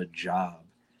more of a job,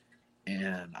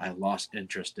 and I lost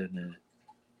interest in it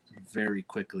very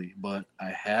quickly. But I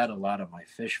had a lot of my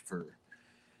fish for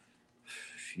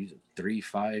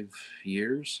 3-5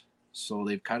 years, so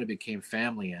they kind of became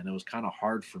family, and it was kind of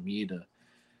hard for me to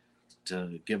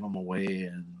give them away.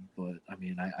 And but I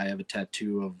mean, I have a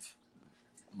tattoo of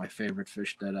my favorite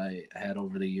fish that I had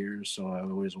over the years, so I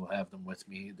always will have them with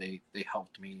me. They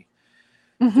helped me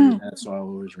through that, so I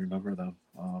always remember them.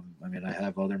 I mean, I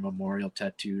have other memorial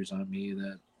tattoos on me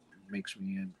that makes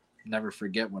me never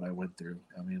forget what I went through.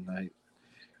 I mean,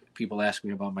 people ask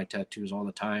me about my tattoos all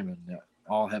the time, and they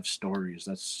all have stories.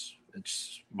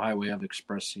 It's my way of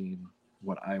expressing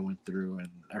what I went through, and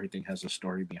everything has a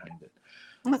story behind it.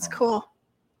 That's cool.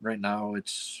 Right now,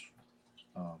 it's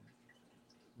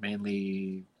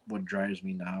mainly what drives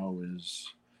me now is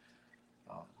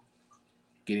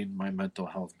getting my mental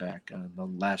health back. The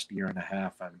last year and a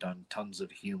half, I've done tons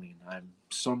of healing. I'm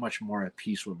so much more at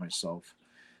peace with myself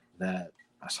that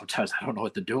sometimes I don't know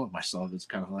what to do with myself. It's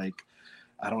kind of like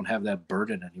I don't have that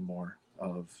burden anymore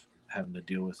of having to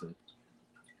deal with it.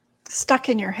 Stuck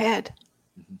in your head.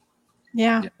 Mm-hmm.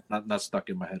 Yeah. Not stuck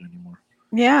in my head anymore.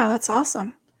 Yeah, that's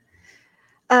awesome.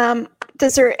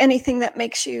 Does there anything that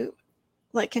makes you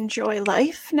like enjoy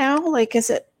life now? Like, is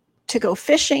it to go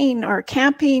fishing or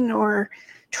camping or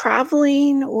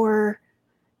traveling or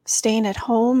staying at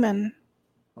home? And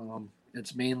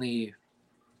it's mainly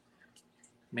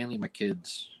my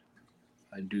kids.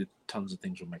 I do tons of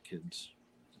things with my kids,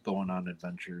 going on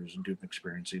adventures and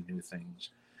experiencing new things.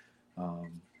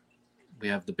 We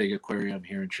have the big aquarium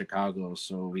here in Chicago,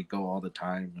 so we go all the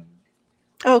time. And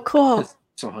oh, cool.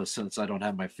 So since I don't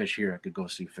have my fish here, I could go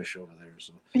see fish over there.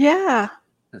 So yeah,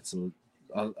 that's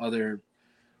other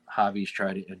hobbies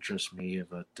try to interest me,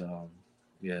 but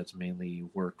yeah, it's mainly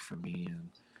work for me. And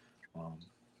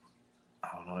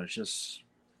I don't know, it's just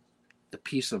the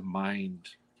peace of mind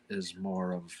is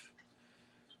more of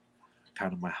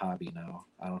kind of my hobby now.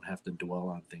 I don't have to dwell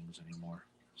on things anymore.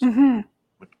 So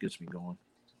what gets me going.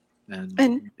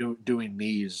 And doing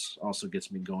these also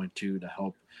gets me going too, to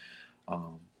help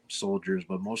soldiers,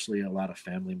 but mostly a lot of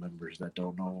family members that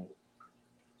don't know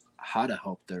how to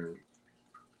help their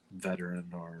veteran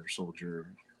or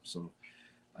soldier. So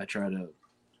I try to,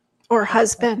 or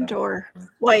husband or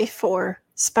wife or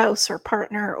spouse or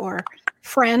partner or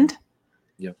friend.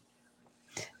 Yep.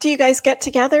 Do you guys get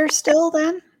together still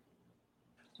then?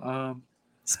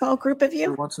 Small group of you?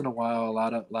 Every once in a while. A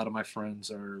lot of my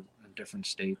friends are in different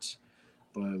states,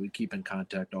 but we keep in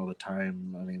contact all the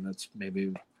time. I mean, that's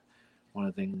maybe one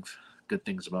of the good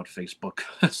things about Facebook.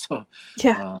 So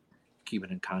yeah, keeping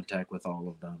in contact with all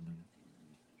of them,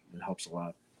 and it helps a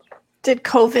lot. Did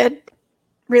COVID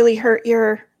really hurt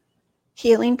your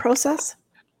healing process?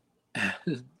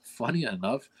 Funny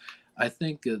enough, I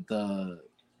think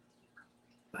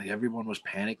everyone was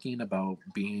panicking about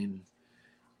being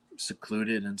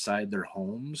secluded inside their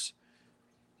homes.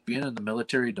 Being in the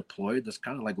military deployed, that's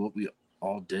kind of like what we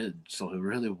all did. So it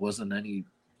really wasn't any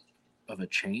of a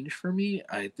change for me.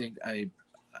 I think I've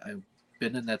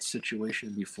been in that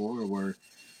situation before where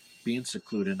being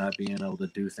secluded, not being able to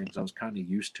do things, I was kind of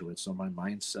used to it. So my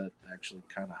mindset actually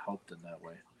kind of helped in that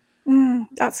way.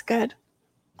 That's good.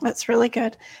 That's really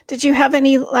good. Did you have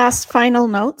any last final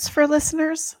notes for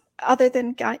listeners other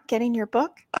than getting your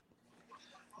book?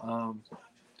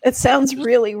 It sounds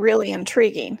really, really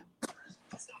intriguing.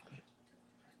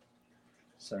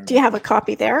 Sorry. Do you have a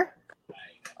copy there?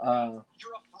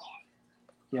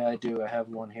 Yeah, I do. I have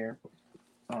one here.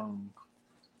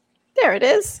 There it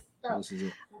is. This is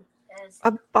it.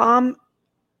 A bomb.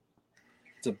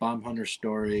 It's a bomb hunter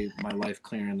story, my life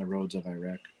clearing the roads of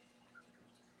Iraq.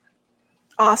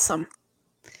 Awesome.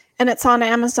 And it's on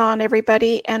Amazon,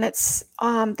 everybody. And it's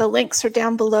the links are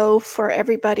down below for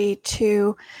everybody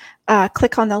to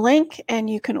click on the link, and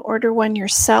you can order one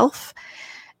yourself.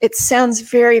 It sounds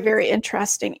very, very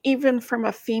interesting, even from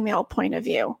a female point of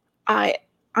view.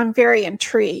 I'm very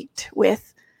intrigued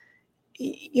with,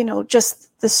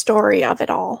 just the story of it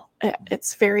all.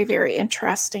 It's very, very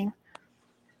interesting.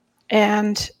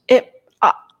 And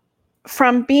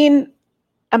from being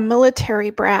a military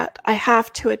brat, I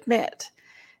have to admit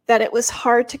that it was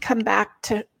hard to come back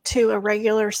to a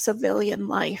regular civilian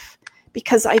life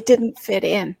because I didn't fit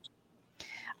in.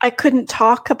 I couldn't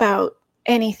talk about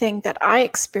anything that I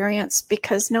experienced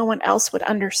because no one else would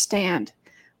understand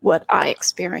what I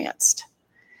experienced.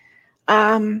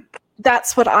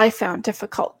 That's what I found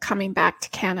difficult coming back to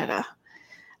Canada.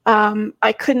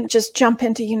 I couldn't just jump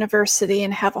into university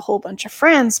and have a whole bunch of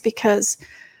friends, because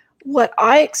what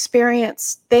I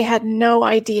experienced, they had no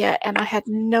idea, and I had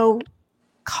no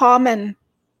common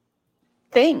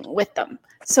thing with them.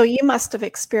 So you must have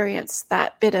experienced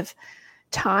that bit of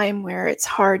time where it's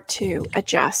hard to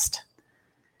adjust.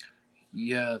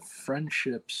 Yeah,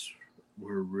 friendships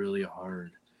were really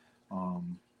hard.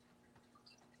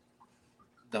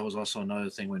 That was also another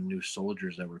thing with new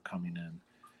soldiers that were coming in,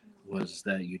 was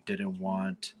that you didn't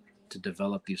want to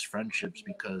develop these friendships,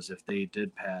 because if they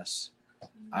did pass,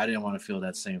 I didn't want to feel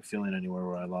that same feeling anywhere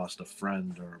where I lost a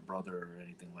friend or a brother or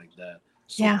anything like that.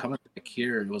 So coming back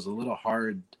here, it was a little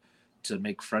hard to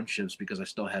make friendships because I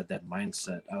still had that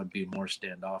mindset. I would be more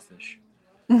standoffish.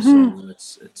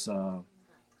 So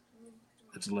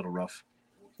it's a little rough.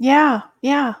 Yeah.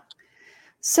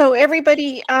 So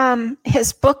everybody,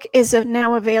 his book is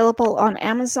now available on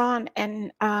Amazon,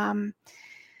 and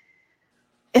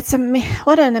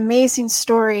what an amazing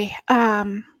story.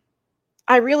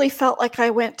 I really felt like I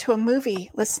went to a movie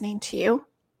listening to you.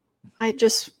 I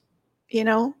just,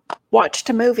 watched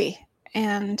a movie,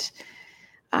 and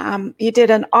you did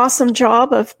an awesome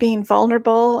job of being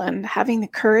vulnerable and having the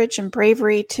courage and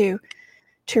bravery to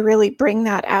really bring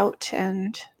that out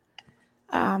and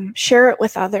share it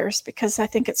with others, because I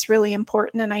think it's really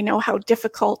important, and I know how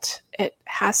difficult it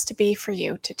has to be for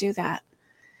you to do that.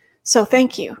 So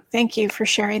thank you for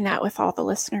sharing that with all the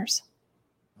listeners.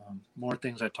 More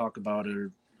things I talk about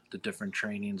are the different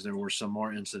trainings. There were some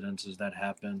more incidences that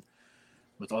happened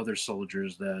with other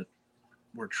soldiers that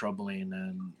were troubling,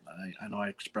 and I know I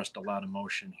expressed a lot of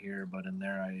emotion here, but in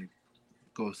there I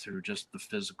go through just the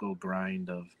physical grind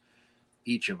of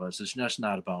each of us. It's just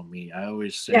not about me. I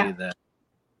always say that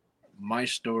my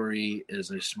story is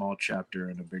a small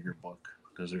chapter in a bigger book,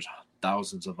 because there's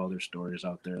thousands of other stories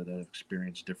out there that have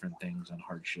experienced different things and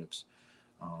hardships.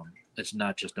 It's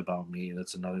not just about me.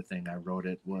 That's another thing I wrote.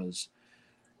 It was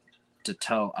to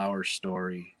tell our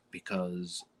story,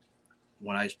 because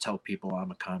when I tell people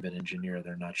I'm a combat engineer,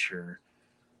 they're not sure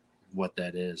what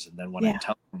that is. And then when I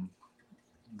tell them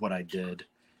what I did,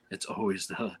 it's always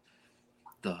the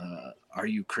are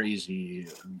you crazy?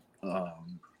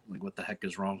 Like, what the heck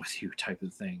is wrong with you type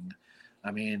of thing.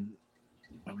 I mean,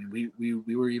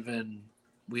 we were even,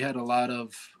 we had a lot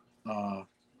of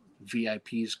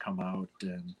VIPs come out,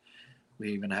 and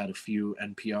we even had a few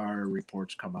NPR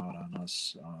reports come out on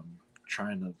us,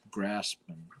 trying to grasp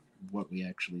what we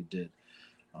actually did.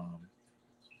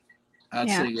 I'd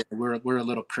say we're a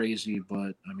little crazy,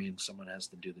 but I mean, someone has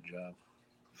to do the job.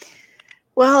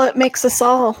 Well, it makes us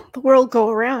all, the world, go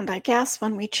around, I guess.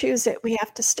 When we choose it, we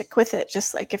have to stick with it.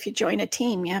 Just like if you join a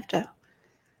team, you have to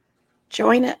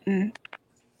join it and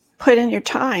put in your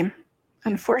time,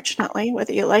 unfortunately,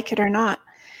 whether you like it or not.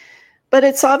 But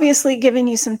it's obviously giving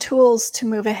you some tools to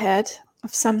move ahead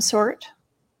of some sort.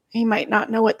 You might not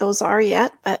know what those are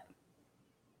yet, but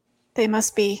they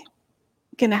must be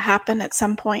going to happen at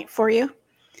some point for you.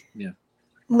 Yeah.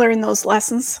 Learn those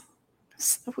lessons.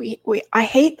 I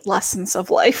hate lessons of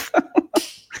life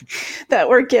that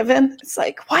we're given. It's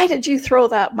like, why did you throw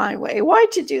that my way?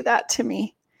 Why'd you do that to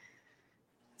me?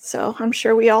 So I'm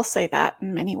sure we all say that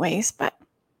in many ways, but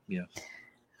yeah.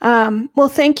 Well,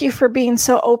 thank you for being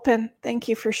so open. Thank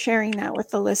you for sharing that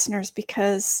with the listeners,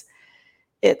 because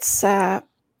it's,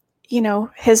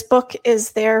 his book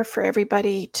is there for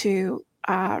everybody to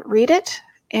read it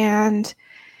and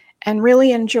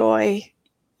really enjoy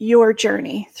your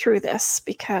journey through this,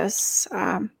 because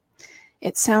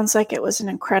it sounds like it was an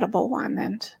incredible one.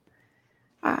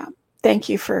 And thank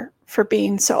you for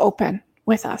being so open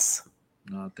with us.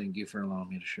 No, thank you for allowing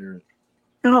me to share it.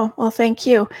 Oh, well, thank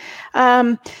you.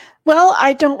 Well,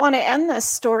 I don't want to end this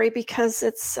story, because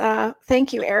it's,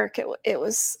 thank you, Eric. It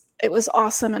was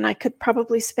awesome. And I could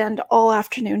probably spend all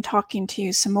afternoon talking to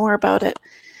you some more about it.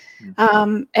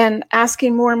 And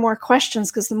asking more and more questions,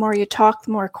 because the more you talk,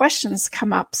 the more questions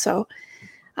come up. So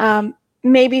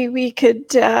maybe we could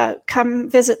come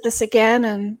visit this again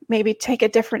and maybe take a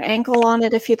different angle on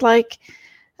it if you'd like,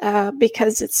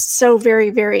 because it's so very,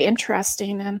 very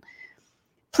interesting. And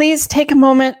please take a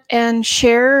moment and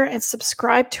share and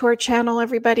subscribe to our channel,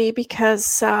 everybody,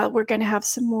 because we're going to have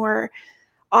some more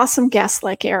awesome guests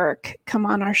like Eric come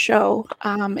on our show,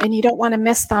 and you don't want to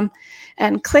miss them.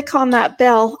 And click on that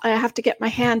bell. I have to get my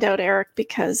hand out, Eric,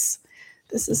 because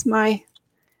this is my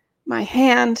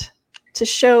hand to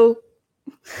show,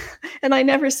 and I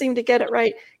never seem to get it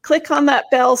right. Click on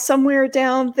that bell somewhere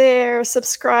down there,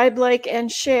 subscribe, like,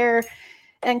 and share,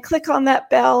 and click on that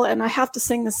bell. And I have to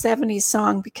sing the 70s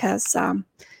song, because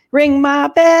Ring my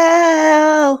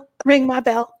bell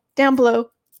down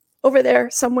below, over there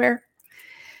somewhere.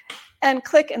 And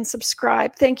click and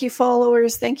subscribe. Thank you,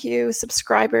 followers. Thank you,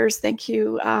 subscribers. Thank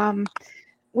you.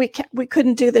 We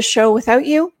couldn't do the show without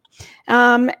you.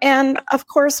 And of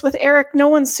course, with Eric, no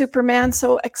one's Superman,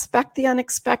 so expect the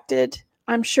unexpected.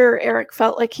 I'm sure Eric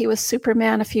felt like he was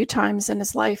Superman a few times in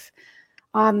his life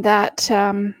on that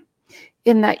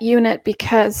in that unit,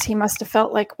 because he must have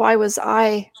felt like, why was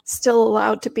I still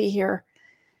allowed to be here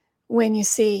when you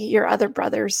see your other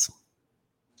brothers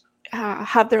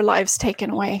have their lives taken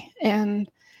away? And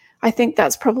I think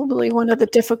that's probably one of the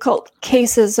difficult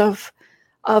cases of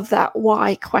that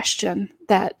why question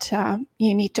that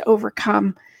you need to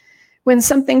overcome. When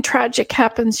something tragic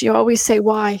happens, you always say,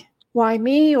 why? Why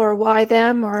me, or why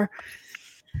them? Or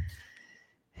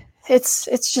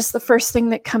it's just the first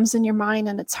thing that comes in your mind,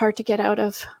 and it's hard to get out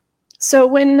of. So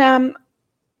when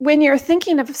you're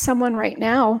thinking of someone right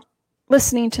now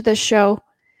listening to this show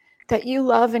that you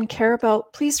love and care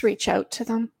about, please reach out to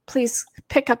them. Please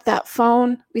pick up that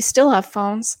phone. We still have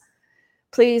phones.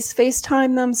 Please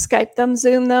FaceTime them, Skype them,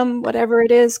 Zoom them, whatever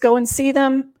it is. Go and see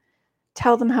them.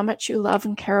 Tell them how much you love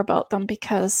and care about them,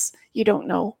 because you don't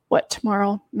know what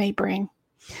tomorrow may bring.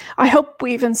 I hope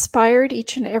we've inspired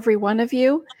each and every one of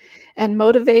you and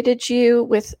motivated you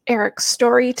with Eric's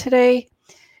story today.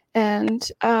 And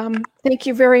thank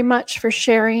you very much for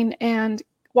sharing and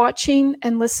watching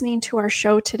and listening to our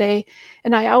show today.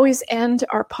 And I always end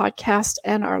our podcast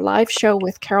and our live show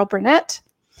with Carol Burnett.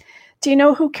 Do you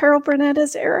know who Carol Burnett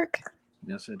is, Eric?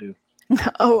 Yes, I do.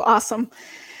 Oh, awesome.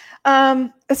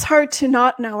 It's hard to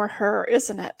not know her,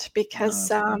 isn't it?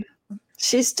 Because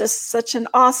she's just such an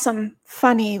awesome,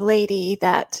 funny lady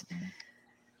that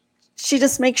she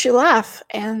just makes you laugh.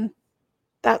 And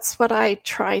that's what I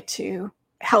try to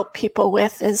help people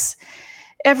with, is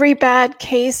every bad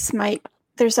case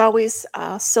there's always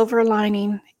a silver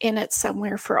lining in it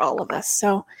somewhere for all of us.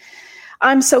 So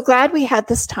I'm so glad we had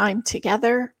this time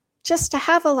together just to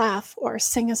have a laugh or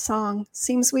sing a song.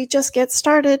 Seems we just get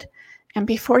started, and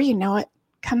before you know it,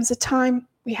 comes a time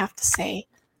we have to say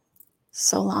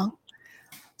so long.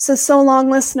 So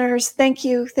long, listeners. Thank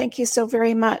you so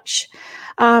very much.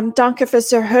 Danke fürs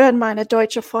Zuhören, meine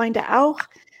deutsche Freunde auch.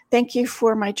 Thank you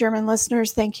for my German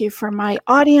listeners. Thank you for my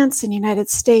audience in the United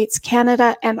States,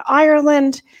 Canada, and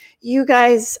Ireland. You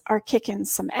guys are kicking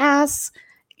some ass.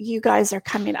 You guys are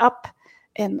coming up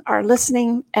and are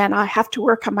listening, and I have to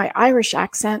work on my Irish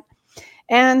accent.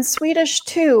 And Swedish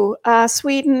too.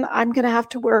 Sweden, I'm going to have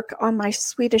to work on my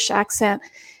Swedish accent.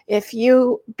 If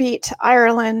you beat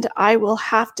Ireland, I will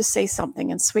have to say something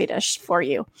in Swedish for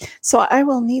you. So I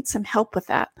will need some help with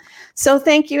that. So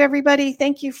thank you, everybody.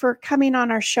 Thank you for coming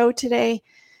on our show today.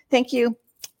 Thank you.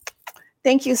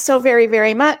 Thank you so very,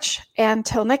 very much. And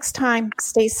until next time,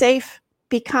 stay safe,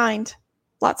 be kind,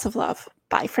 lots of love.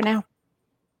 Bye for now.